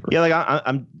out of Denver. Yeah,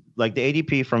 I'm like the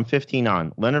ADP from 15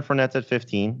 on. Leonard Fournette's at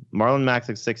 15. Marlon Mack's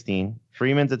at 16.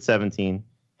 Freeman's at 17.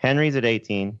 Henry's at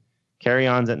 18.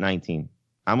 Kerryon's at 19.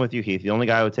 I'm with you, Heath. The only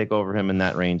guy who would take over him in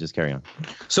that range is Kerryon.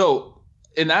 So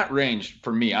in that range,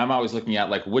 for me, I'm always looking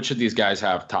at which of these guys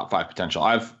have top 5 potential.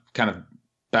 I've kind of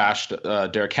bashed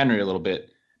Derrick Henry a little bit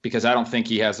because I don't think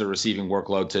he has the receiving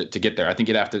workload to get there. I think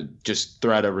you'd have to just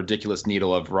thread a ridiculous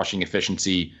needle of rushing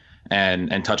efficiency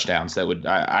and touchdowns. That would,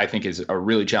 I think, is a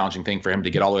really challenging thing for him to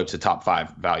get all the way up to top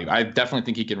 5 value. I definitely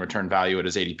think he can return value at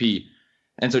his ADP.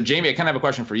 And so, Jamie, I kind of have a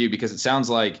question for you because it sounds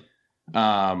like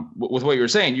with what you were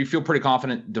saying, you feel pretty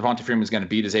confident Devontae Freeman is going to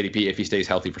beat his ADP if he stays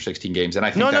healthy for 16 games. And I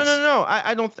think no.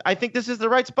 I don't. I think this is the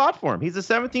right spot for him. He's the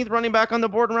 17th running back on the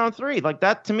board in round 3.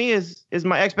 That to me is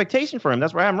my expectation for him.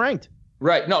 That's where I'm ranked.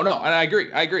 Right. No. And I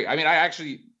agree. I mean, I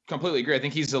actually completely agree. I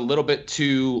think he's a little bit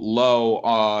too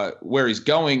low where he's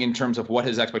going in terms of what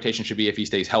his expectation should be if he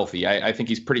stays healthy. I think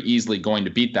he's pretty easily going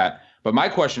to beat that. But my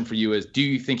question for you is, do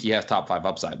you think he has top 5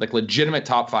 upside, legitimate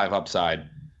top 5 upside?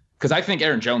 Because I think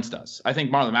Aaron Jones does. I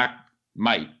think Marlon Mack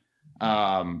might.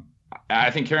 I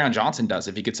think Kerryon Johnson does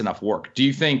if he gets enough work. Do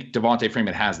you think Devontae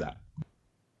Freeman has that?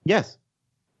 Yes.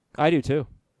 I do too.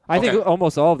 I think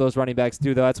almost all of those running backs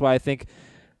do, though. That's why I think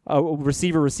a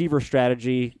receiver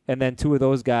strategy and then 2 of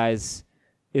those guys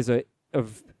is I'm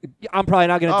probably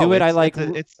not going to do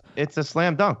it. It's a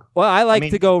slam dunk. Well, I like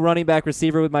to go running back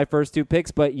receiver with my first 2 picks,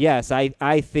 but yes,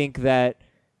 I think that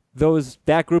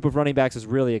that group of running backs is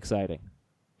really exciting.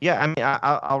 Yeah, I mean,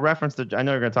 I'll reference I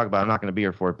know you're going to talk about it. I'm not going to be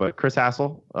here for it, but Chris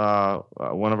Hassel,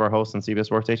 one of our hosts on CBS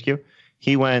Sports HQ,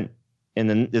 he went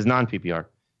in his non-PPR.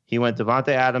 He went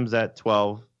Devontae Adams at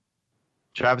 12,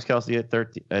 Travis Kelce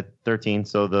at 13,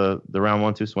 so the round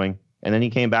 1-2 swing, and then he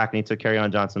came back and he took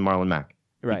Kerryon Johnson, Marlon Mack.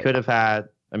 Right. He could have had.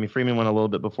 Freeman went a little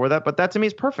bit before that, but that to me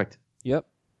is perfect. Yep,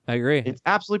 I agree. It's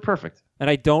absolutely perfect. And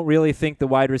I don't really think the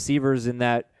wide receivers in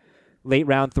that late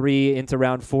round 3 into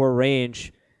round 4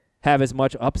 range have as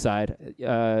much upside.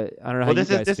 I don't know how you guys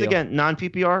feel. This again,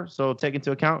 non-PPR, so take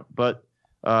into account. But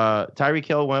Tyreek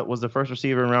Hill was the first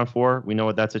receiver in round 4. We know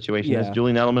what that situation is.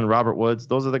 Julian Edelman, Robert Woods,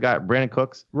 those are the guys. Brandon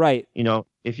Cooks. Right.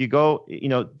 If you go,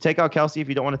 take out Kelce if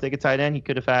you don't want to take a tight end, he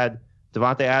could have had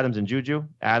Devontae Adams and Juju,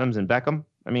 Adams and Beckham.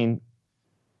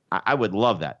 I would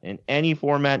love that in any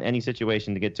format, any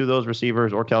situation to get 2 of those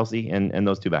receivers or Kelce and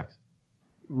those 2 backs.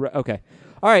 Okay.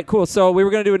 All right, cool. So we were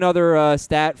going to do another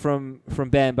stat from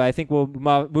Ben, but I think we'll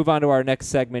move on to our next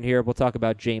segment here. We'll talk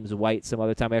about James White some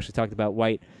other time. I actually talked about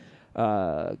White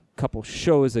a couple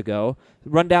shows ago.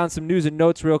 Run down some news and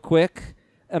notes real quick.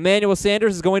 Emmanuel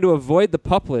Sanders is going to avoid the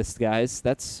PUP list, guys.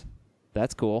 That's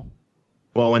cool.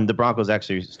 Well, when the Broncos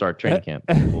actually start training camp,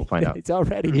 we'll find out. It's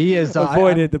already He is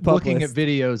avoided the PUP looking list. at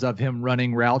videos of him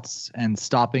running routes and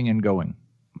stopping and going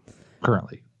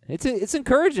currently. It's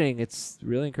encouraging. It's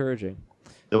really encouraging.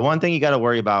 The one thing you got to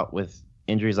worry about with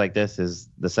injuries like this is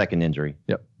the second injury.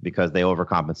 Yep. Because they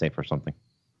overcompensate for something.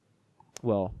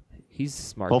 Well, he's a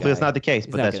smart. Hopefully guy. that's not the case,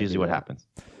 He's but not that's gonna usually do what that. happens.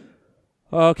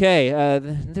 Okay,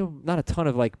 there were not a ton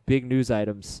of big news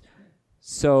items.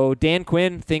 So Dan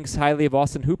Quinn thinks highly of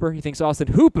Austin Hooper. He thinks Austin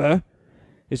Hooper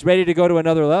is ready to go to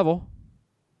another level.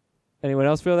 Anyone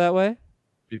else feel that way?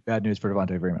 Be bad news for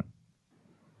Devontae Freeman.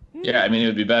 Yeah, I mean, it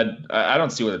would be bad. I don't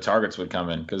see where the targets would come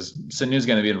in because Sanu's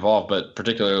going to be involved, but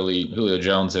particularly Julio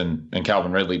Jones and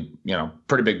Calvin Ridley,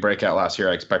 pretty big breakout last year.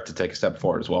 I expect to take a step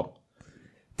forward as well.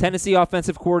 Tennessee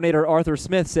offensive coordinator Arthur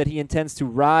Smith said he intends to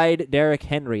ride Derrick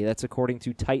Henry. That's according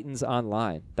to Titans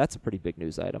Online. That's a pretty big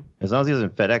news item. As long as he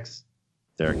doesn't FedEx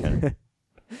Derrick Henry.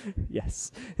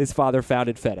 Yes. His father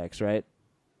founded FedEx, right?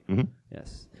 Mhm.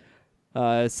 Yes.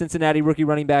 Cincinnati rookie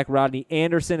running back Rodney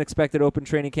Anderson expected open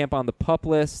training camp on the PUP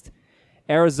list.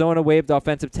 Arizona waived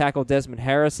offensive tackle Desmond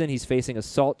Harrison. He's facing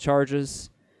assault charges.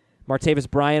 Martavis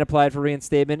Bryant applied for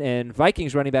reinstatement, and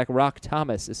Vikings running back Rock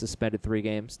Thomas is suspended 3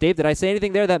 games. Dave, did I say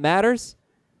anything there that matters?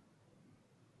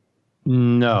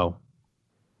 No.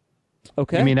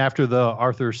 Okay. You mean after the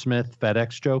Arthur Smith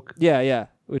FedEx joke? Yeah,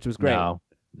 which was great.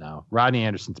 No. Rodney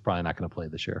Anderson's probably not going to play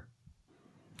this year.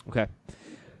 Okay.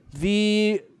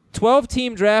 The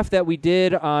 12-team draft that we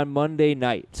did on Monday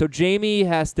night. So Jamie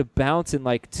has to bounce in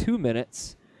 2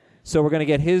 minutes. So we're going to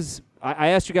get his... I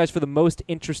asked you guys for the most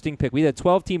interesting pick. We had a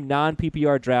 12-team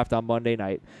non-PPR draft on Monday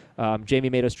night. Jamie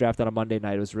made us draft on a Monday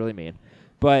night. It was really mean.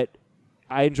 But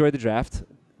I enjoyed the draft.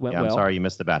 Went Yeah, I'm well. sorry you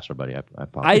missed The Bachelor, buddy. I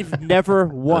apologize. I've never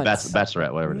once...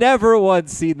 Bachelorette, whatever it is. Never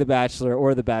once seen The Bachelor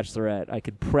or The Bachelorette. I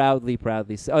could proudly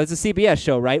say... Oh, it's a CBS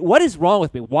show, right? What is wrong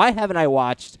with me? Why haven't I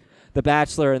watched The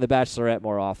Bachelor and The Bachelorette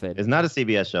more often? It's not a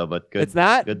CBS show, but good. It's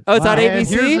not? Good. Oh, it's on And ABC?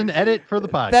 here's an edit for the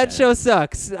podcast. That show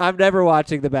sucks. I'm never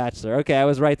watching The Bachelor. Okay, I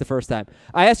was right the first time.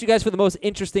 I asked you guys for the most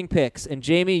interesting picks, and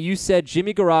Jamie, you said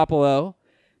Jimmy Garoppolo.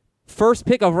 First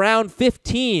pick of round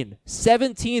 15,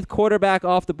 17th quarterback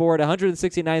off the board,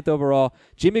 169th overall.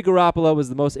 Jimmy Garoppolo was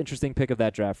the most interesting pick of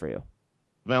that draft for you.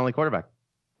 My only quarterback.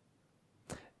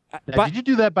 Now, did you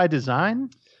do that by design?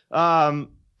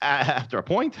 After a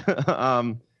point.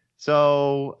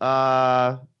 So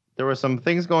there were some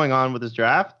things going on with this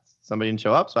draft. Somebody didn't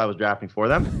show up, so I was drafting for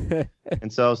them.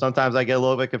 And so sometimes I get a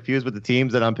little bit confused with the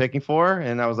teams that I'm picking for.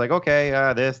 And I was like, okay,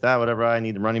 this, that, whatever. I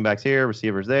need the running backs here,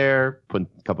 receivers there, putting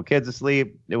a couple kids to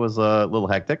sleep. It was a little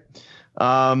hectic.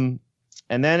 And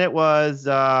then it was,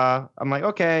 I'm like,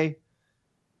 okay,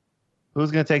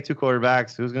 who's going to take 2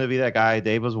 quarterbacks? Who's going to be that guy?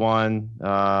 Dave was one.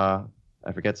 I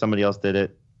forget, somebody else did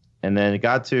it. And then it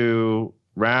got to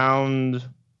round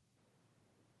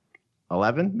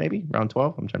 11, maybe round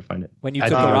 12. I'm trying to find it. When you I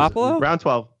took think it was Garoppolo? Round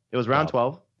 12. It was round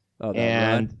 12. Oh,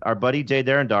 And our buddy Jay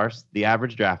Darren Darst, the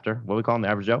average drafter, what do we call him, the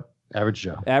average Joe? Average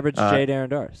Joe. Average J. Darren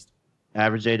Darst.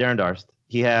 Average Jay Darren Darst.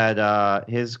 He had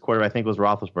his quarterback, I think, was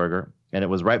Roethlisberger, and it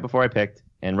was right before I picked,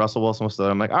 and Russell Wilson was still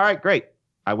there. I'm like, all right, great.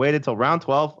 I waited till round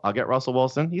 12. I'll get Russell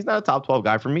Wilson. He's not a top 12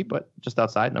 guy for me, but just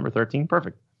outside, number 13,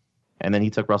 perfect. And then he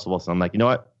took Russell Wilson. I'm like, you know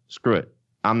what? Screw it.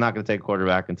 I'm not going to take a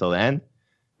quarterback until the end.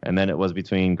 And then it was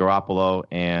between Garoppolo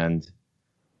and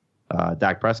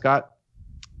Dak Prescott,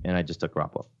 and I just took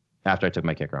Garoppolo after I took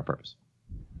my kicker on purpose.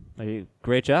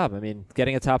 Great job. I mean,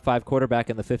 getting a top 5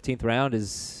 quarterback in the 15th round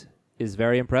is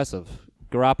very impressive.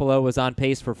 Garoppolo was on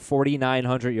pace for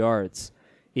 4,900 yards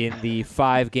in the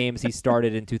 5 games he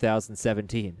started in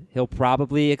 2017. He'll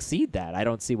probably exceed that. I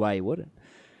don't see why he wouldn't.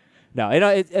 No,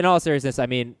 in all seriousness, I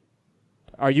mean,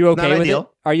 are you okay Not with ideal. it?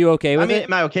 Are you okay with I mean, it?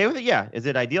 am I okay with it? Yeah. Is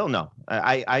it ideal? No.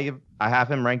 I have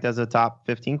him ranked as a top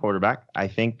 15 quarterback. I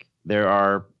think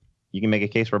you can make a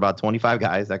case for about 25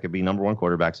 guys that could be number 1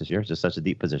 quarterbacks this year. It's just such a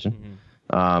deep position.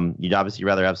 Mm-hmm. You'd obviously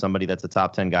rather have somebody that's a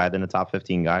top 10 guy than a top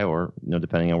 15 guy, or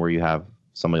depending on where you have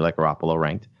somebody like Garoppolo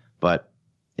ranked. But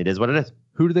it is what it is.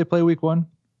 Who do they play week 1?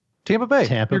 Tampa Bay.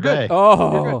 Tampa You're Bay. good.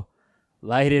 Oh,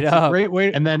 light it up. Great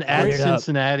way. And then at Light it up.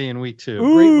 Cincinnati in week 2.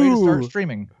 Ooh. Great way to start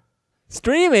streaming.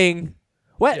 Streaming?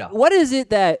 What Yeah. What is it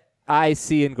that I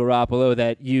see in Garoppolo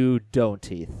that you don't,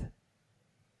 Heath?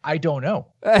 I don't know.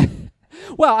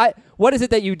 Well, what is it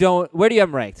that you don't? Where do you have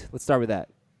him ranked? Let's start with that.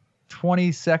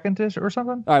 22nd-ish or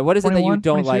something. All right, what is it that you 21,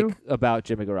 don't 22? like about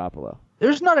Jimmy Garoppolo?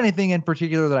 There's not anything in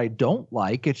particular that I don't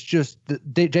like. It's just,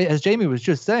 as Jamie was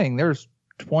just saying, there's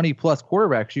 20-plus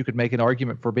quarterbacks you could make an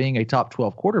argument for being a top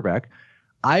 12 quarterback.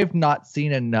 I've not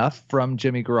seen enough from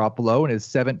Jimmy Garoppolo in his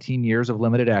 17 years of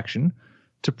limited action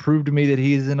to prove to me that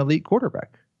he's an elite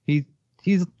quarterback.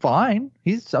 He's fine.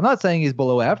 I'm not saying he's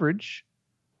below average.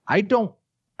 I don't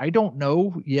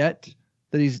know yet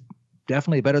that he's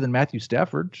definitely better than Matthew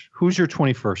Stafford. Who's your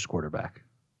 21st quarterback?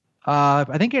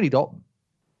 I think Andy Dalton.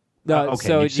 No, Okay,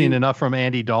 so you've seen enough from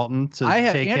Andy Dalton to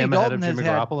take Andy him Dalton ahead of Jimmy has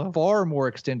had Garoppolo? far more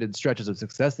extended stretches of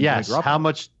success than Yes. Jimmy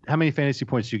Garoppolo. How many fantasy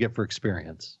points do you get for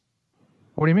experience?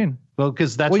 What do you mean? Well,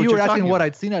 because that's Well, what you you're were asking talking what about.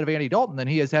 I'd seen out of Andy Dalton, then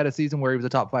he has had a season where he was a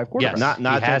top 5 quarterback. Yes.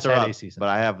 Not He to has had a interrupt, season. but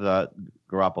I have the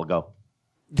Garoppolo go.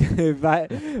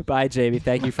 Bye, Jamie.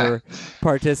 Thank you for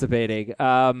participating.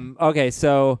 Okay,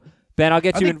 so Ben, I'll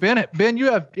get I you. think Ben,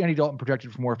 you have Andy Dalton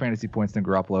projected for more fantasy points than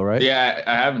Garoppolo, right? Yeah,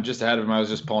 I have him just ahead of him. I was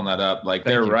just pulling that up. Like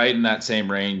they're right in that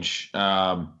same range.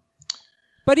 But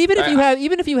even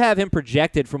if you have him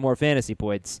projected for more fantasy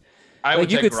points, I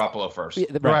would you take could- Garoppolo first.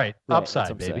 Right. that's Upside,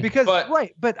 what I'm baby. saying. Because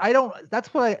But- but I don't. That's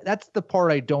the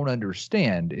part I don't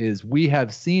understand is we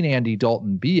have seen Andy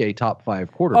Dalton be a top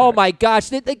 5 quarterback. Oh my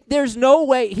gosh, there's no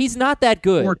way he's not that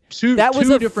good. For two that was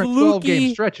two a different fluky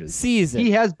 12-game stretches. season. He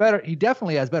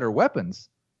definitely has better weapons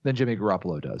than Jimmy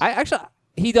Garoppolo does.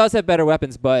 He does have better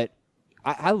weapons, but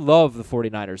I love the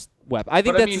 49ers weapon. I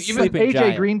think But I that's mean, a even sleeping AJ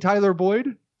giant. Green, Tyler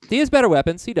Boyd. He has better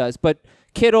weapons. He does, but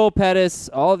Kittle, Pettis,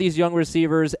 all these young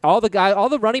receivers, all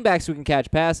the running backs who can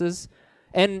catch passes,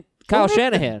 and Kyle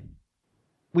Shanahan.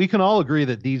 We can all agree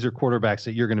that these are quarterbacks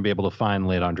that you're going to be able to find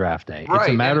late on draft day. It's a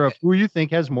Right, matter of who you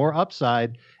think has more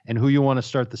upside and who you want to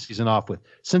start the season off with.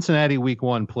 Cincinnati week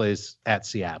 1 plays at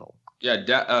Seattle. Yeah,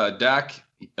 Dak,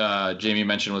 Jamie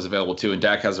mentioned, was available too, and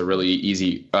Dak has a really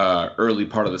easy early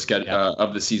part of the schedule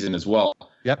of the season as well.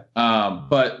 Yep.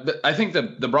 But I think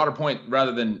the broader point,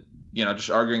 rather than just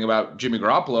arguing about Jimmy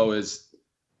Garoppolo, is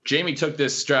Jamie took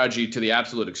this strategy to the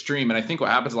absolute extreme. And I think what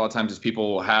happens a lot of times is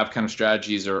people have kind of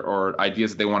strategies or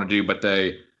ideas that they want to do, but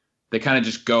they kind of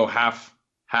just go half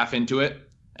into it,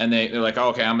 and they're like, oh,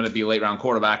 okay, I'm going to be a late round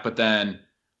quarterback, but then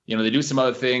they do some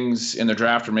other things in their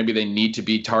draft, or maybe they need to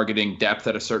be targeting depth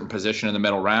at a certain position in the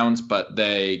middle rounds, but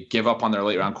they give up on their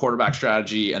late round quarterback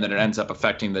strategy, and then it ends up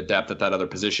affecting the depth at that other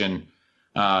position.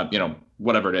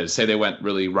 Whatever it is, say they went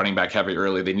really running back heavy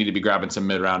early, they need to be grabbing some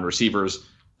mid round receivers,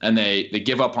 and they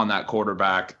give up on that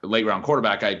late round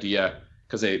quarterback idea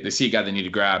because they see a guy they need to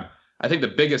grab. I think the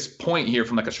biggest point here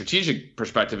from like a strategic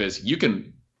perspective is you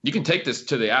can take this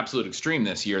to the absolute extreme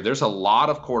this year. There's a lot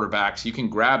of quarterbacks. You can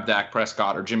grab Dak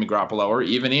Prescott or Jimmy Garoppolo or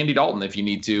even Andy Dalton if you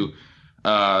need to,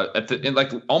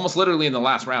 almost literally in the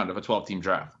last round of a 12-team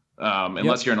draft.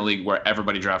 Unless you're in a league where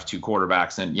everybody drafts 2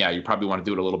 quarterbacks, and you probably want to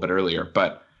do it a little bit earlier.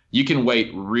 But you can wait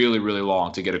really, really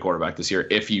long to get a quarterback this year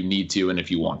if you need to and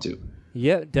if you want to.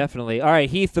 Yeah, definitely. All right,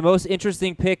 Heath, the most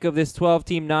interesting pick of this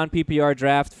 12-team non-PPR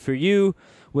draft for you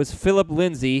was Philip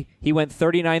Lindsay. He went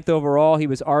 39th overall. He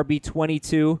was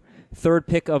RB22, third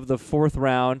pick of the 4th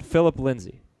round. Philip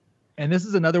Lindsay. And this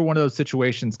is another one of those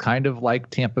situations kind of like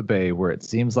Tampa Bay, where it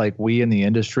seems like we in the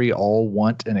industry all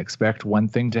want and expect one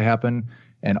thing to happen,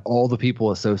 and all the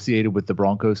people associated with the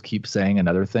Broncos keep saying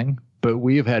another thing. But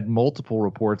we have had multiple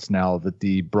reports now that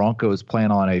the Broncos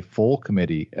plan on a full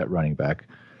committee at running back.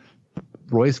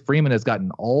 Royce Freeman has gotten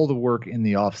all the work in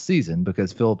the offseason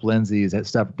because Philip Lindsay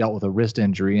has dealt with a wrist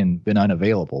injury and been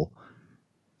unavailable.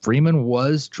 Freeman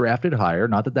was drafted higher.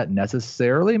 Not that that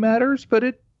necessarily matters, but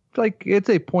it's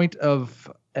a point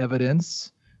of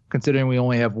evidence considering we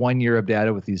only have 1 year of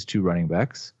data with these 2 running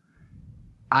backs.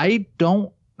 I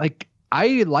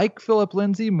like Philip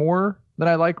Lindsay more than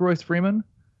I like Royce Freeman.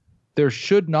 There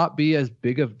should not be as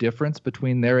big of difference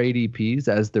between their ADPs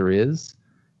as there is.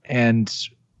 And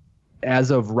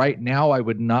as of right now, I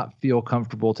would not feel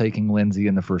comfortable taking Lindsay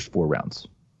in the first 4 rounds.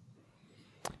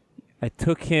 I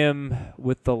took him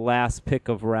with the last pick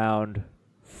of round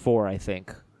 4, I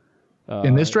think.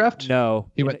 In this draft?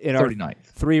 No. He went in our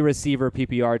 39th. 3-receiver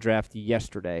PPR draft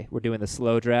yesterday. We're doing the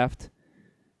slow draft.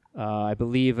 I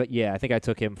believe, I think I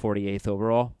took him 48th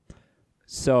overall.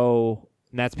 So,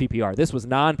 and that's PPR. This was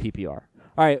non-PPR. All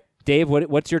right, Dave,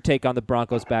 what's your take on the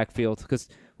Broncos backfield? Because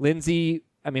Lindsay,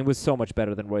 was so much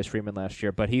better than Royce Freeman last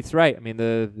year. But Heath's right.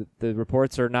 The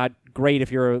reports are not great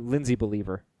if you're a Lindsay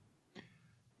believer.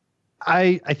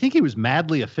 I think he was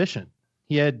madly efficient.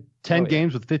 He had 10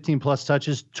 games with 15-plus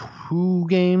touches, 2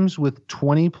 games with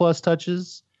 20-plus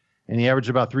touches, and he averaged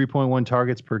about 3.1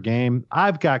 targets per game.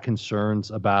 I've got concerns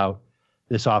about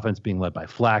this offense being led by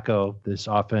Flacco, this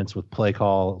offense with play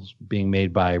calls being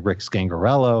made by Rick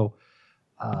Scangarello.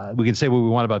 We can say what we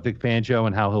want about Vic Fangio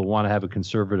and how he'll want to have a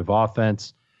conservative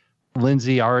offense.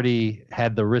 Lindsey already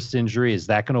had the wrist injury. Is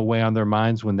that going to weigh on their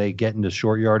minds when they get into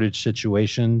short yardage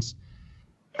situations?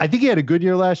 I think he had a good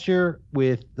year last year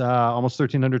with almost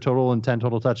 1,300 total and 10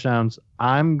 total touchdowns.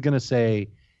 I'm going to say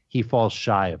he falls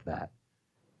shy of that.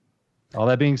 All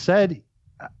that being said,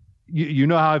 you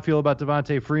know how I feel about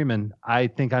Devontae Freeman. I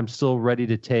think I'm still ready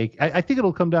to take. I think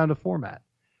it'll come down to format,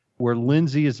 where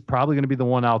Lindsey is probably going to be the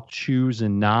one I'll choose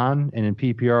in non, and in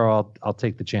PPR I'll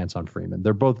take the chance on Freeman.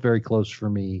 They're both very close for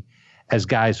me as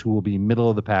guys who will be middle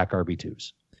of the pack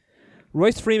RB2s.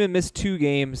 Royce Freeman missed 2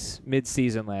 games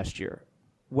mid-season last year.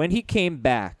 When he came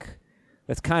back,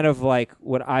 that's kind of like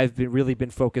what I've really been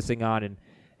focusing on,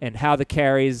 and how the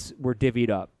carries were divvied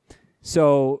up.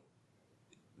 So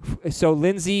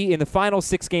Lindsey, in the final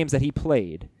 6 games that he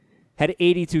played, had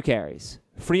 82 carries.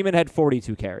 Freeman had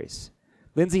 42 carries.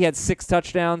 Lindsey had 6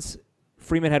 touchdowns.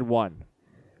 Freeman had 1.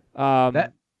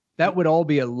 That would all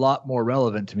be a lot more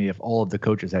relevant to me if all of the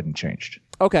coaches hadn't changed.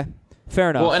 Okay, fair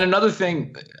enough. Well, and another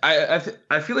thing,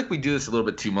 I feel like we do this a little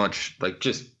bit too much, like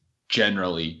just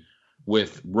generally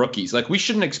with rookies. Like, we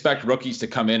shouldn't expect rookies to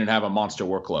come in and have a monster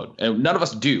workload. And none of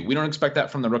us do. We don't expect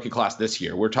that from the rookie class this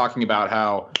year. We're talking about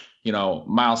how,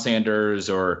 Miles Sanders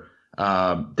or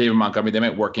David Montgomery, they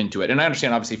might work into it. And I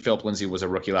understand, obviously, Philip Lindsay was a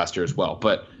rookie last year as well.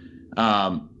 But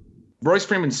Royce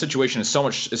Freeman's situation is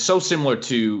so similar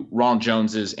to Ron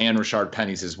Jones's and Rashard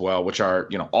Penny's as well, which are,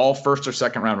 all first or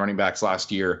second round running backs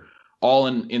last year, all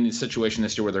in the situation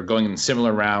this year where they're going in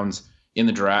similar rounds in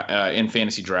the draft, in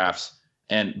fantasy drafts.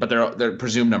 But they're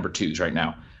presumed number 2s right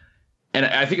now. And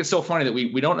I think it's so funny that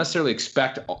we don't necessarily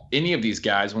expect any of these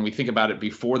guys, when we think about it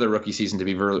before their rookie season, to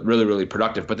be really, really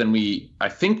productive. But then I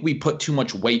think we put too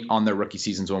much weight on their rookie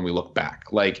seasons when we look back.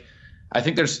 Like, I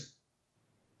think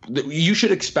you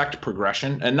should expect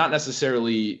progression, and not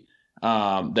necessarily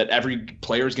that every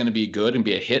player is going to be good and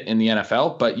be a hit in the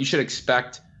NFL, but you should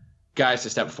expect guys to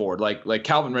step forward. Like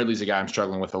Calvin Ridley's a guy I'm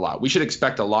struggling with a lot. We should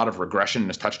expect a lot of regression in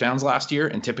his touchdowns last year,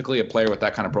 and typically a player with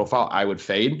that kind of profile I would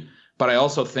fade. But I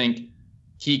also think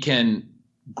he can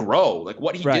grow. Like,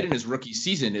 what he did in his rookie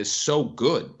season is so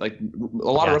good. Like,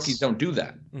 a lot of rookies don't do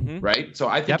that, right? So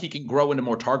I think he can grow into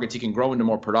more targets. He can grow into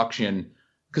more production,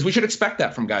 because we should expect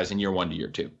that from guys in year 1 to year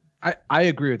 2. I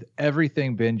agree with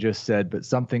everything Ben just said, but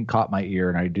something caught my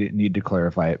ear, and I need to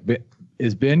clarify it.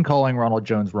 Is Ben calling Ronald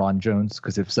Jones Ron Jones?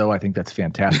 Because if so, I think that's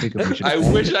fantastic. I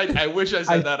wish I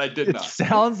said that. I did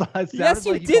not. Yes,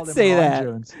 you did say that.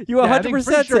 Jones. You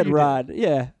 100% said Ron.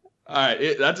 Yeah. All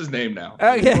right, that's his name now.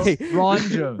 Okay, Ron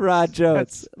Jones. Ron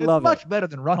Jones. Love it. Much better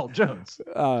than Ronald Jones.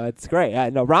 Oh, that's great.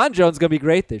 No, Ron Jones is gonna be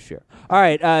great this year. All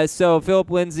right, so Philip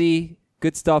Lindsay,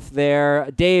 good stuff there.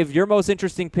 Dave, your most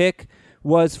interesting pick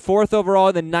was 4th overall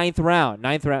in the 9th round.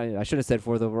 9th round. I should have said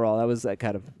 4th overall. That was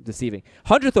kind of deceiving.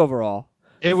 100th overall.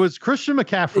 It was Christian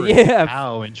McCaffrey. Yeah.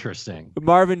 How interesting.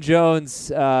 Marvin Jones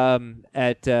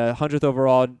at 100th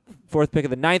overall, 4th pick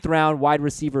of the 9th round, wide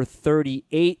receiver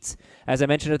 38. As I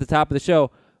mentioned at the top of the show,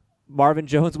 Marvin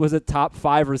Jones was a top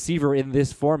 5 receiver in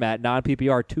this format,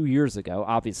 non-PPR, 2 years ago.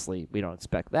 Obviously, we don't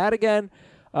expect that again.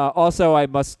 Also, I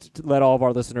must let all of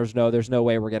our listeners know there's no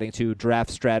way we're getting to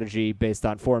draft strategy based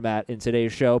on format in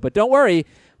today's show. But don't worry,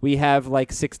 we have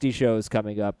like 60 shows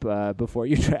coming up before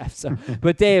you draft. So,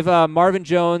 but Dave, Marvin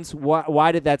Jones,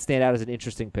 why did that stand out as an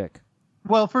interesting pick?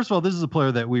 Well, first of all, this is a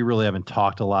player that we really haven't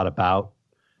talked a lot about.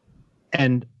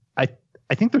 And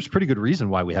I think there's pretty good reason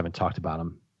why we haven't talked about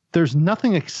him. There's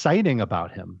nothing exciting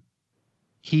about him.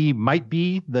 He might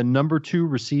be the number 2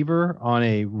 receiver on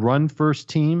a run-first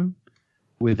team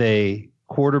with a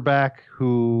quarterback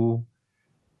who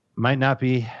might not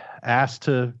be asked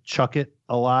to chuck it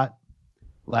a lot.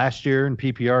 Last year in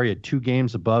PPR, he had 2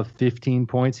 games above 15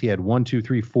 points. He had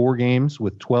 4 games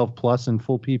with 12 plus in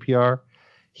full PPR.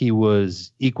 He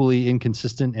was equally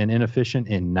inconsistent and inefficient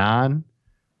in non.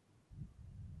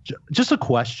 Just a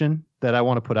question that I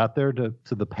want to put out there to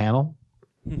the panel.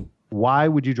 Why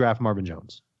would you draft Marvin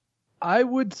Jones? I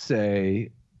would say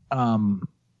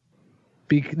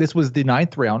this was the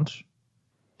 9th round.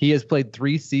 He has played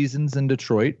 3 seasons in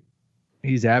Detroit.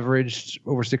 He's averaged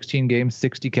over 16 games,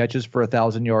 60 catches for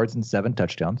 1,000 yards and 7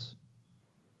 touchdowns.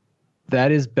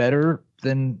 That is better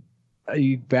than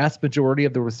a vast majority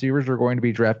of the receivers are going to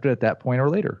be drafted at that point or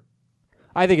later.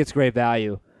 I think it's great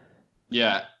value.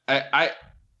 Yeah,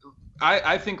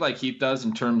 I think like Heath does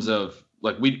in terms of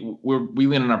like we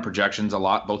lean on our projections a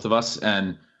lot, both of us,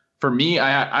 and For me,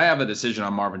 I have a decision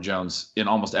on Marvin Jones in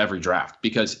almost every draft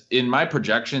because in my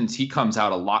projections, he comes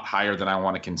out a lot higher than I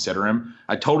want to consider him.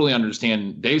 I totally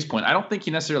understand Dave's point. I don't think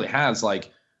he necessarily has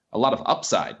like a lot of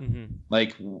upside.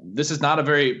 Like this is not a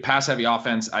very pass heavy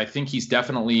offense. I think he's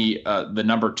definitely the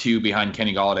number 2 behind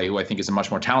Kenny Golladay, who I think is a much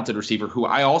more talented receiver, who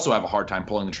I also have a hard time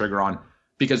pulling the trigger on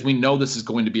because we know this is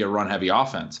going to be a run heavy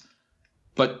offense.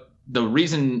 But the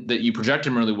reason that you project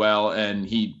him really well and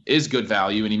he is good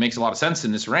value and he makes a lot of sense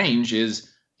in this range is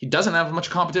he doesn't have much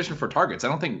competition for targets. I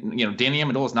don't think, Danny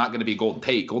Amendola is not going to be Golden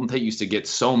Tate. Golden Tate used to get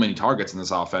so many targets in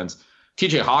this offense.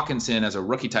 TJ Hawkinson as a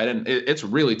rookie tight end, it's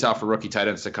really tough for rookie tight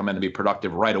ends to come in and be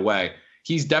productive right away.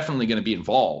 He's definitely going to be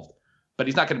involved, but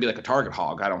he's not going to be like a target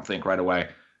hog, I don't think, right away.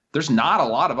 There's not a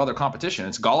lot of other competition.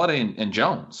 It's Golladay and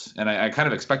Jones, and I kind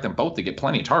of expect them both to get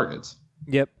plenty of targets.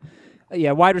 Yep.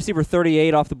 Yeah, wide receiver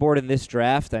 38 off the board in this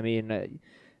draft. I mean,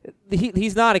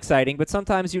 he's not exciting, but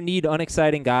sometimes you need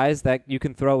unexciting guys that you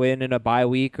can throw in a bye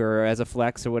week or as a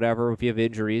flex or whatever if you have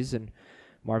injuries, and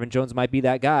Marvin Jones might be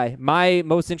that guy. My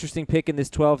most interesting pick in this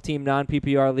 12-team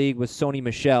non-PPR league was Sony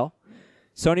Michel.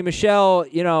 Sony Michel,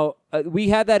 we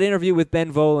had that interview with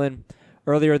Ben Volen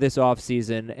earlier this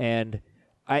offseason, and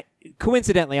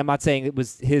coincidentally, I'm not saying it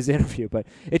was his interview, but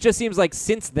it just seems like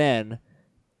since then,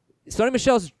 Sony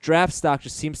Michel's draft stock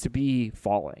just seems to be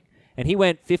falling. And he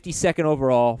went 52nd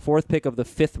overall, 4th pick of the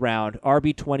 5th round,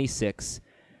 RB26.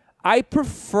 I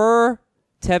prefer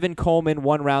Tevin Coleman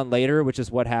 1 round later, which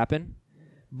is what happened.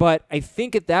 But I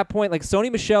think at that point, like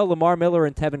Sony Michel, Lamar Miller,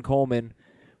 and Tevin Coleman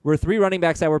were 3 running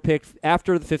backs that were picked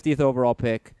after the 50th overall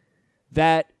pick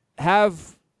that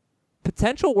have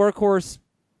potential workhorse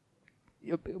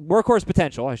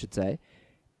potential, I should say.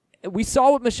 We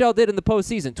saw what Michel did in the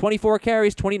postseason. 24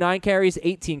 carries, 29 carries,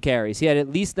 18 carries. He had at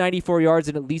least 94 yards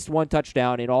and at least 1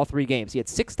 touchdown in all 3 games. He had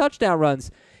 6 touchdown runs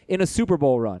in a Super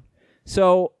Bowl run.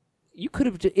 So you could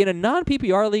have, in a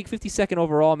non-PPR league, 52nd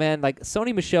overall, man, like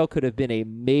Sony Michel could have been a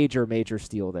major, major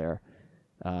steal there.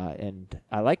 And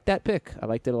I liked that pick. I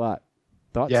liked it a lot.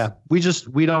 Thoughts? Yeah, we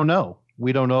don't know.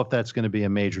 We don't know if that's going to be a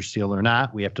major steal or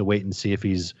not. We have to wait and see if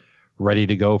he's ready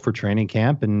to go for training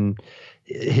camp, and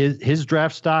his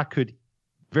draft stock could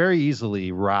very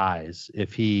easily rise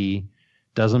if he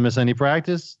doesn't miss any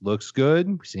practice, looks good.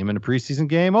 We see him in a preseason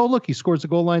game. Oh, look, he scores a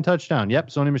goal line touchdown. Yep,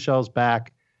 Sony Michel's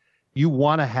back. You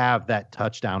want to have that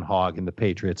touchdown hog in the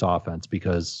Patriots offense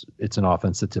because it's an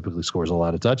offense that typically scores a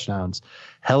lot of touchdowns.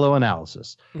 Hello,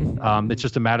 analysis. It's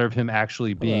just a matter of him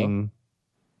actually being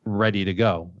ready to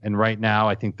go. And right now,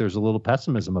 I think there's a little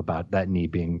pessimism about that knee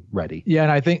being ready. Yeah,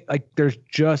 and I think there's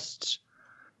just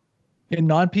in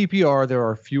non-PPR, there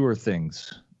are fewer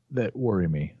things that worry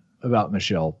me about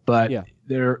Michel. But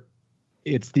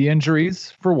it's the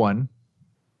injuries for one.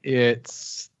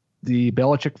 It's the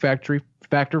Belichick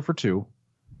factor for 2,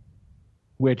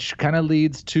 which kind of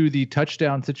leads to the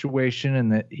touchdown situation.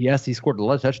 And that, yes, he scored a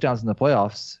lot of touchdowns in the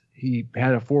playoffs. He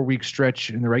had a 4-week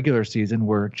stretch in the regular season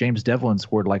where James Devlin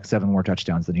scored like 7 more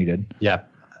touchdowns than he did. Yeah.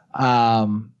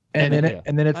 And then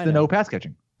it's the no pass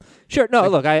catching. Sure. No,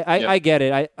 look, I get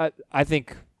it. I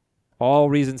think all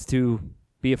reasons to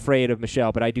be afraid of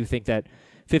Michel, but I do think that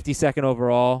 52nd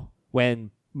overall,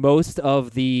 when most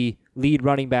of the lead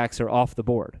running backs are off the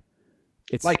board,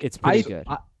 it's pretty good.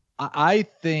 I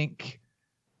think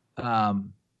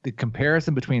the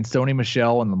comparison between Sony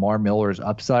Michel and Lamar Miller's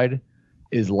upside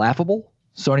is laughable.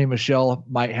 Sony Michel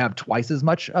might have twice as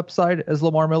much upside as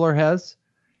Lamar Miller has.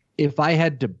 If I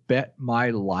had to bet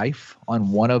my life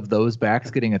on one of those backs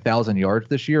getting 1,000 yards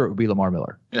this year, it would be Lamar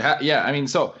Miller. Yeah, I mean,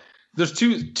 so there's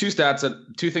two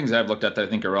things I've looked at that I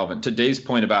think are relevant. To Dave's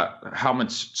point about how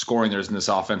much scoring there is in this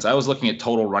offense, I was looking at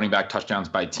total running back touchdowns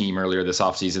by team earlier this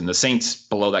offseason. The Saints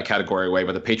below that category away,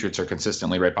 but the Patriots are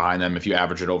consistently right behind them if you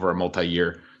average it over a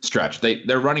multi-year stretch.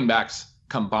 Their running backs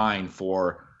combine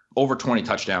for over 20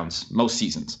 touchdowns most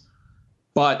seasons.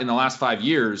 But in the last 5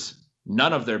 years,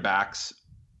 none of their backs,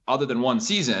 other than one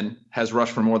season, has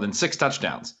rushed for more than 6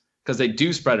 touchdowns because they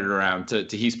do spread it around. To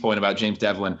Heath's point about James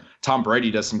Devlin, Tom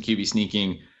Brady does some QB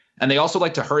sneaking, and they also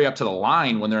like to hurry up to the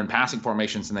line when they're in passing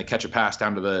formations and they catch a pass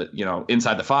down to the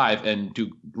inside the 5 and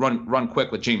do run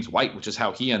quick with James White, which is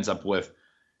how he ends up with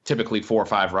typically 4 or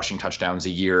 5 rushing touchdowns a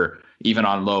year, even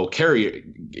on low carry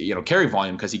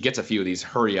volume, because he gets a few of these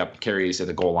hurry up carries at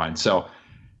the goal line. So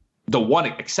the one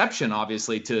exception,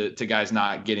 obviously, to guys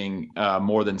not getting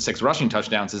more than 6 rushing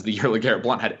touchdowns is the year LeGarrette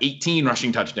Blount had 18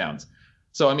 rushing touchdowns.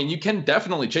 So, I mean, you can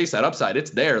definitely chase that upside.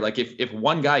 It's there. Like if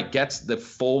one guy gets the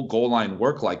full goal line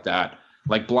work like that,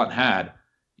 like Blount had,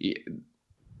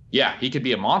 yeah, he could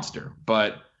be a monster.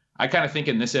 But I kind of think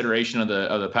in this iteration of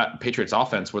the Patriots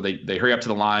offense where they hurry up to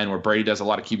the line, where Brady does a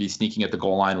lot of QB sneaking at the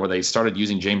goal line, where they started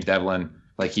using James Devlin,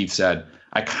 like Heath said,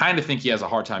 I kind of think he has a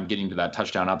hard time getting to that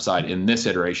touchdown upside in this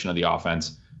iteration of the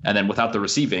offense. And then without the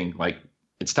receiving, like,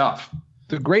 it's tough.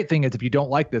 The great thing is if you don't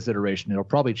like this iteration, it'll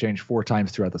probably change 4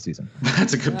 times throughout the season.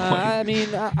 That's a good point. I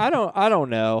mean, I don't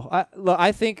know.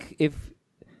 I think if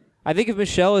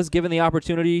Michel is given the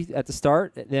opportunity at the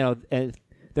start, and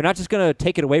they're not just going to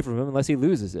take it away from him unless he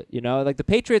loses it. Like the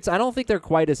Patriots, I don't think they're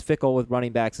quite as fickle with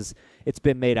running backs as it's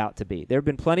been made out to be. There have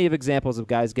been plenty of examples of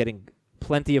guys getting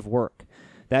plenty of work.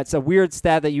 That's a weird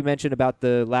stat that you mentioned about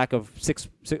the lack of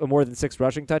more than 6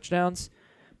 rushing touchdowns.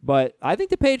 But I think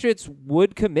the Patriots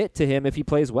would commit to him if he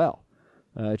plays well.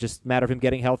 Just a matter of him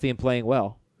getting healthy and playing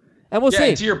well. And we'll see.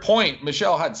 And to your point,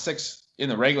 Michel had 6 in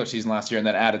the regular season last year and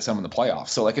then added some in the playoffs.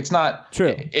 So, like, it's not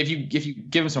true. If you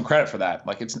give him some credit for that,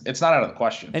 like, it's not out of the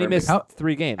question. And he missed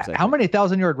 3 games. How many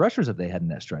 1,000-yard rushers have they had in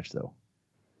that stretch, though?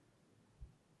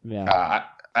 Yeah.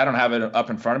 I don't have it up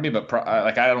in front of me, but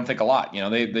I don't think a lot.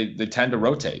 They tend to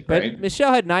rotate, but right?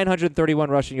 Michel had 931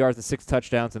 rushing yards and 6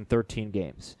 touchdowns in 13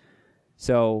 games.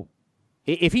 So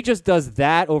if he just does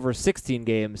that over 16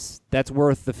 games, that's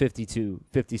worth the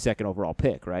 52nd overall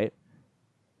pick, right?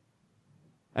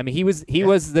 I mean, he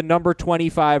was the number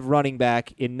 25 running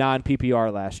back in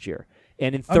non-PPR last year,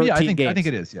 and in 13 games. I think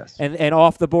it is, yes. And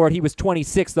off the board, he was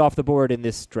 26th off the board in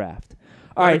this draft.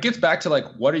 All right. It gets back to, like,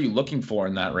 what are you looking for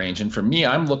in that range? And for me,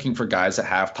 I'm looking for guys that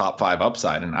have top 5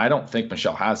 upside, and I don't think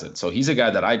Michel has it. So he's a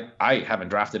guy that I haven't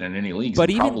drafted in any leagues, but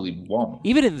and probably won't.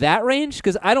 Even in that range,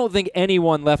 because I don't think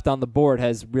anyone left on the board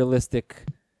has realistic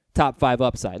top 5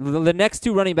 upside. The next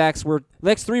 3 running backs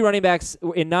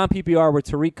in non-PPR were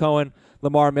Tariq Cohen,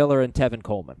 Lamar Miller, and Tevin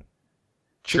Coleman.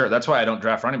 Sure, that's why I don't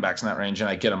draft running backs in that range, and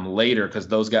I get them later, because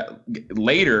those guys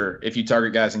later, if you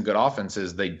target guys in good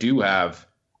offenses, they do have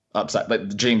upside,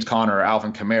 like James Conner or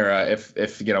Alvin Kamara. If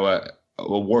a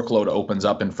workload opens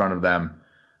up in front of them,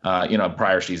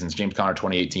 prior seasons, James Conner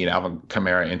 2018, Alvin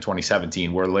Kamara in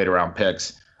 2017 were later round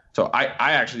picks. So I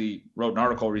actually wrote an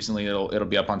article recently. It'll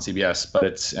be up on CBS, but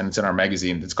it's in our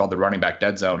magazine. It's called The Running Back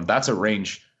Dead Zone. That's a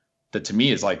range that to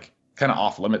me is like kind of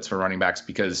off limits for running backs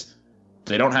because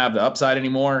they don't have the upside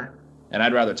anymore, and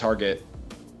I'd rather target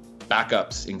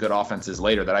backups in good offenses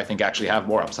later that I think actually have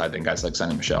more upside than guys like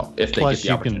Sonny Michel if they get the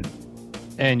opportunity.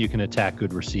 And you can attack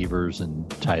good receivers and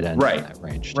tight ends in that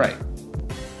range. Right.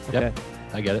 Yep. Okay.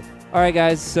 I get it. All right,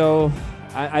 guys. So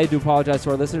I do apologize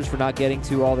to our listeners for not getting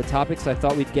to all the topics I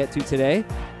thought we'd get to today.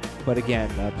 But again,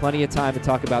 plenty of time to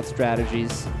talk about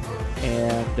strategies.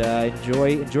 And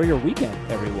enjoy your weekend,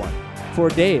 everyone. For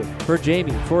Dave, for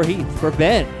Jamie, for Heath, for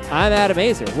Ben, I'm Adam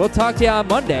Azer. We'll talk to you on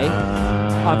Monday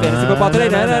on Fantasy Football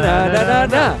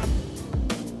Today.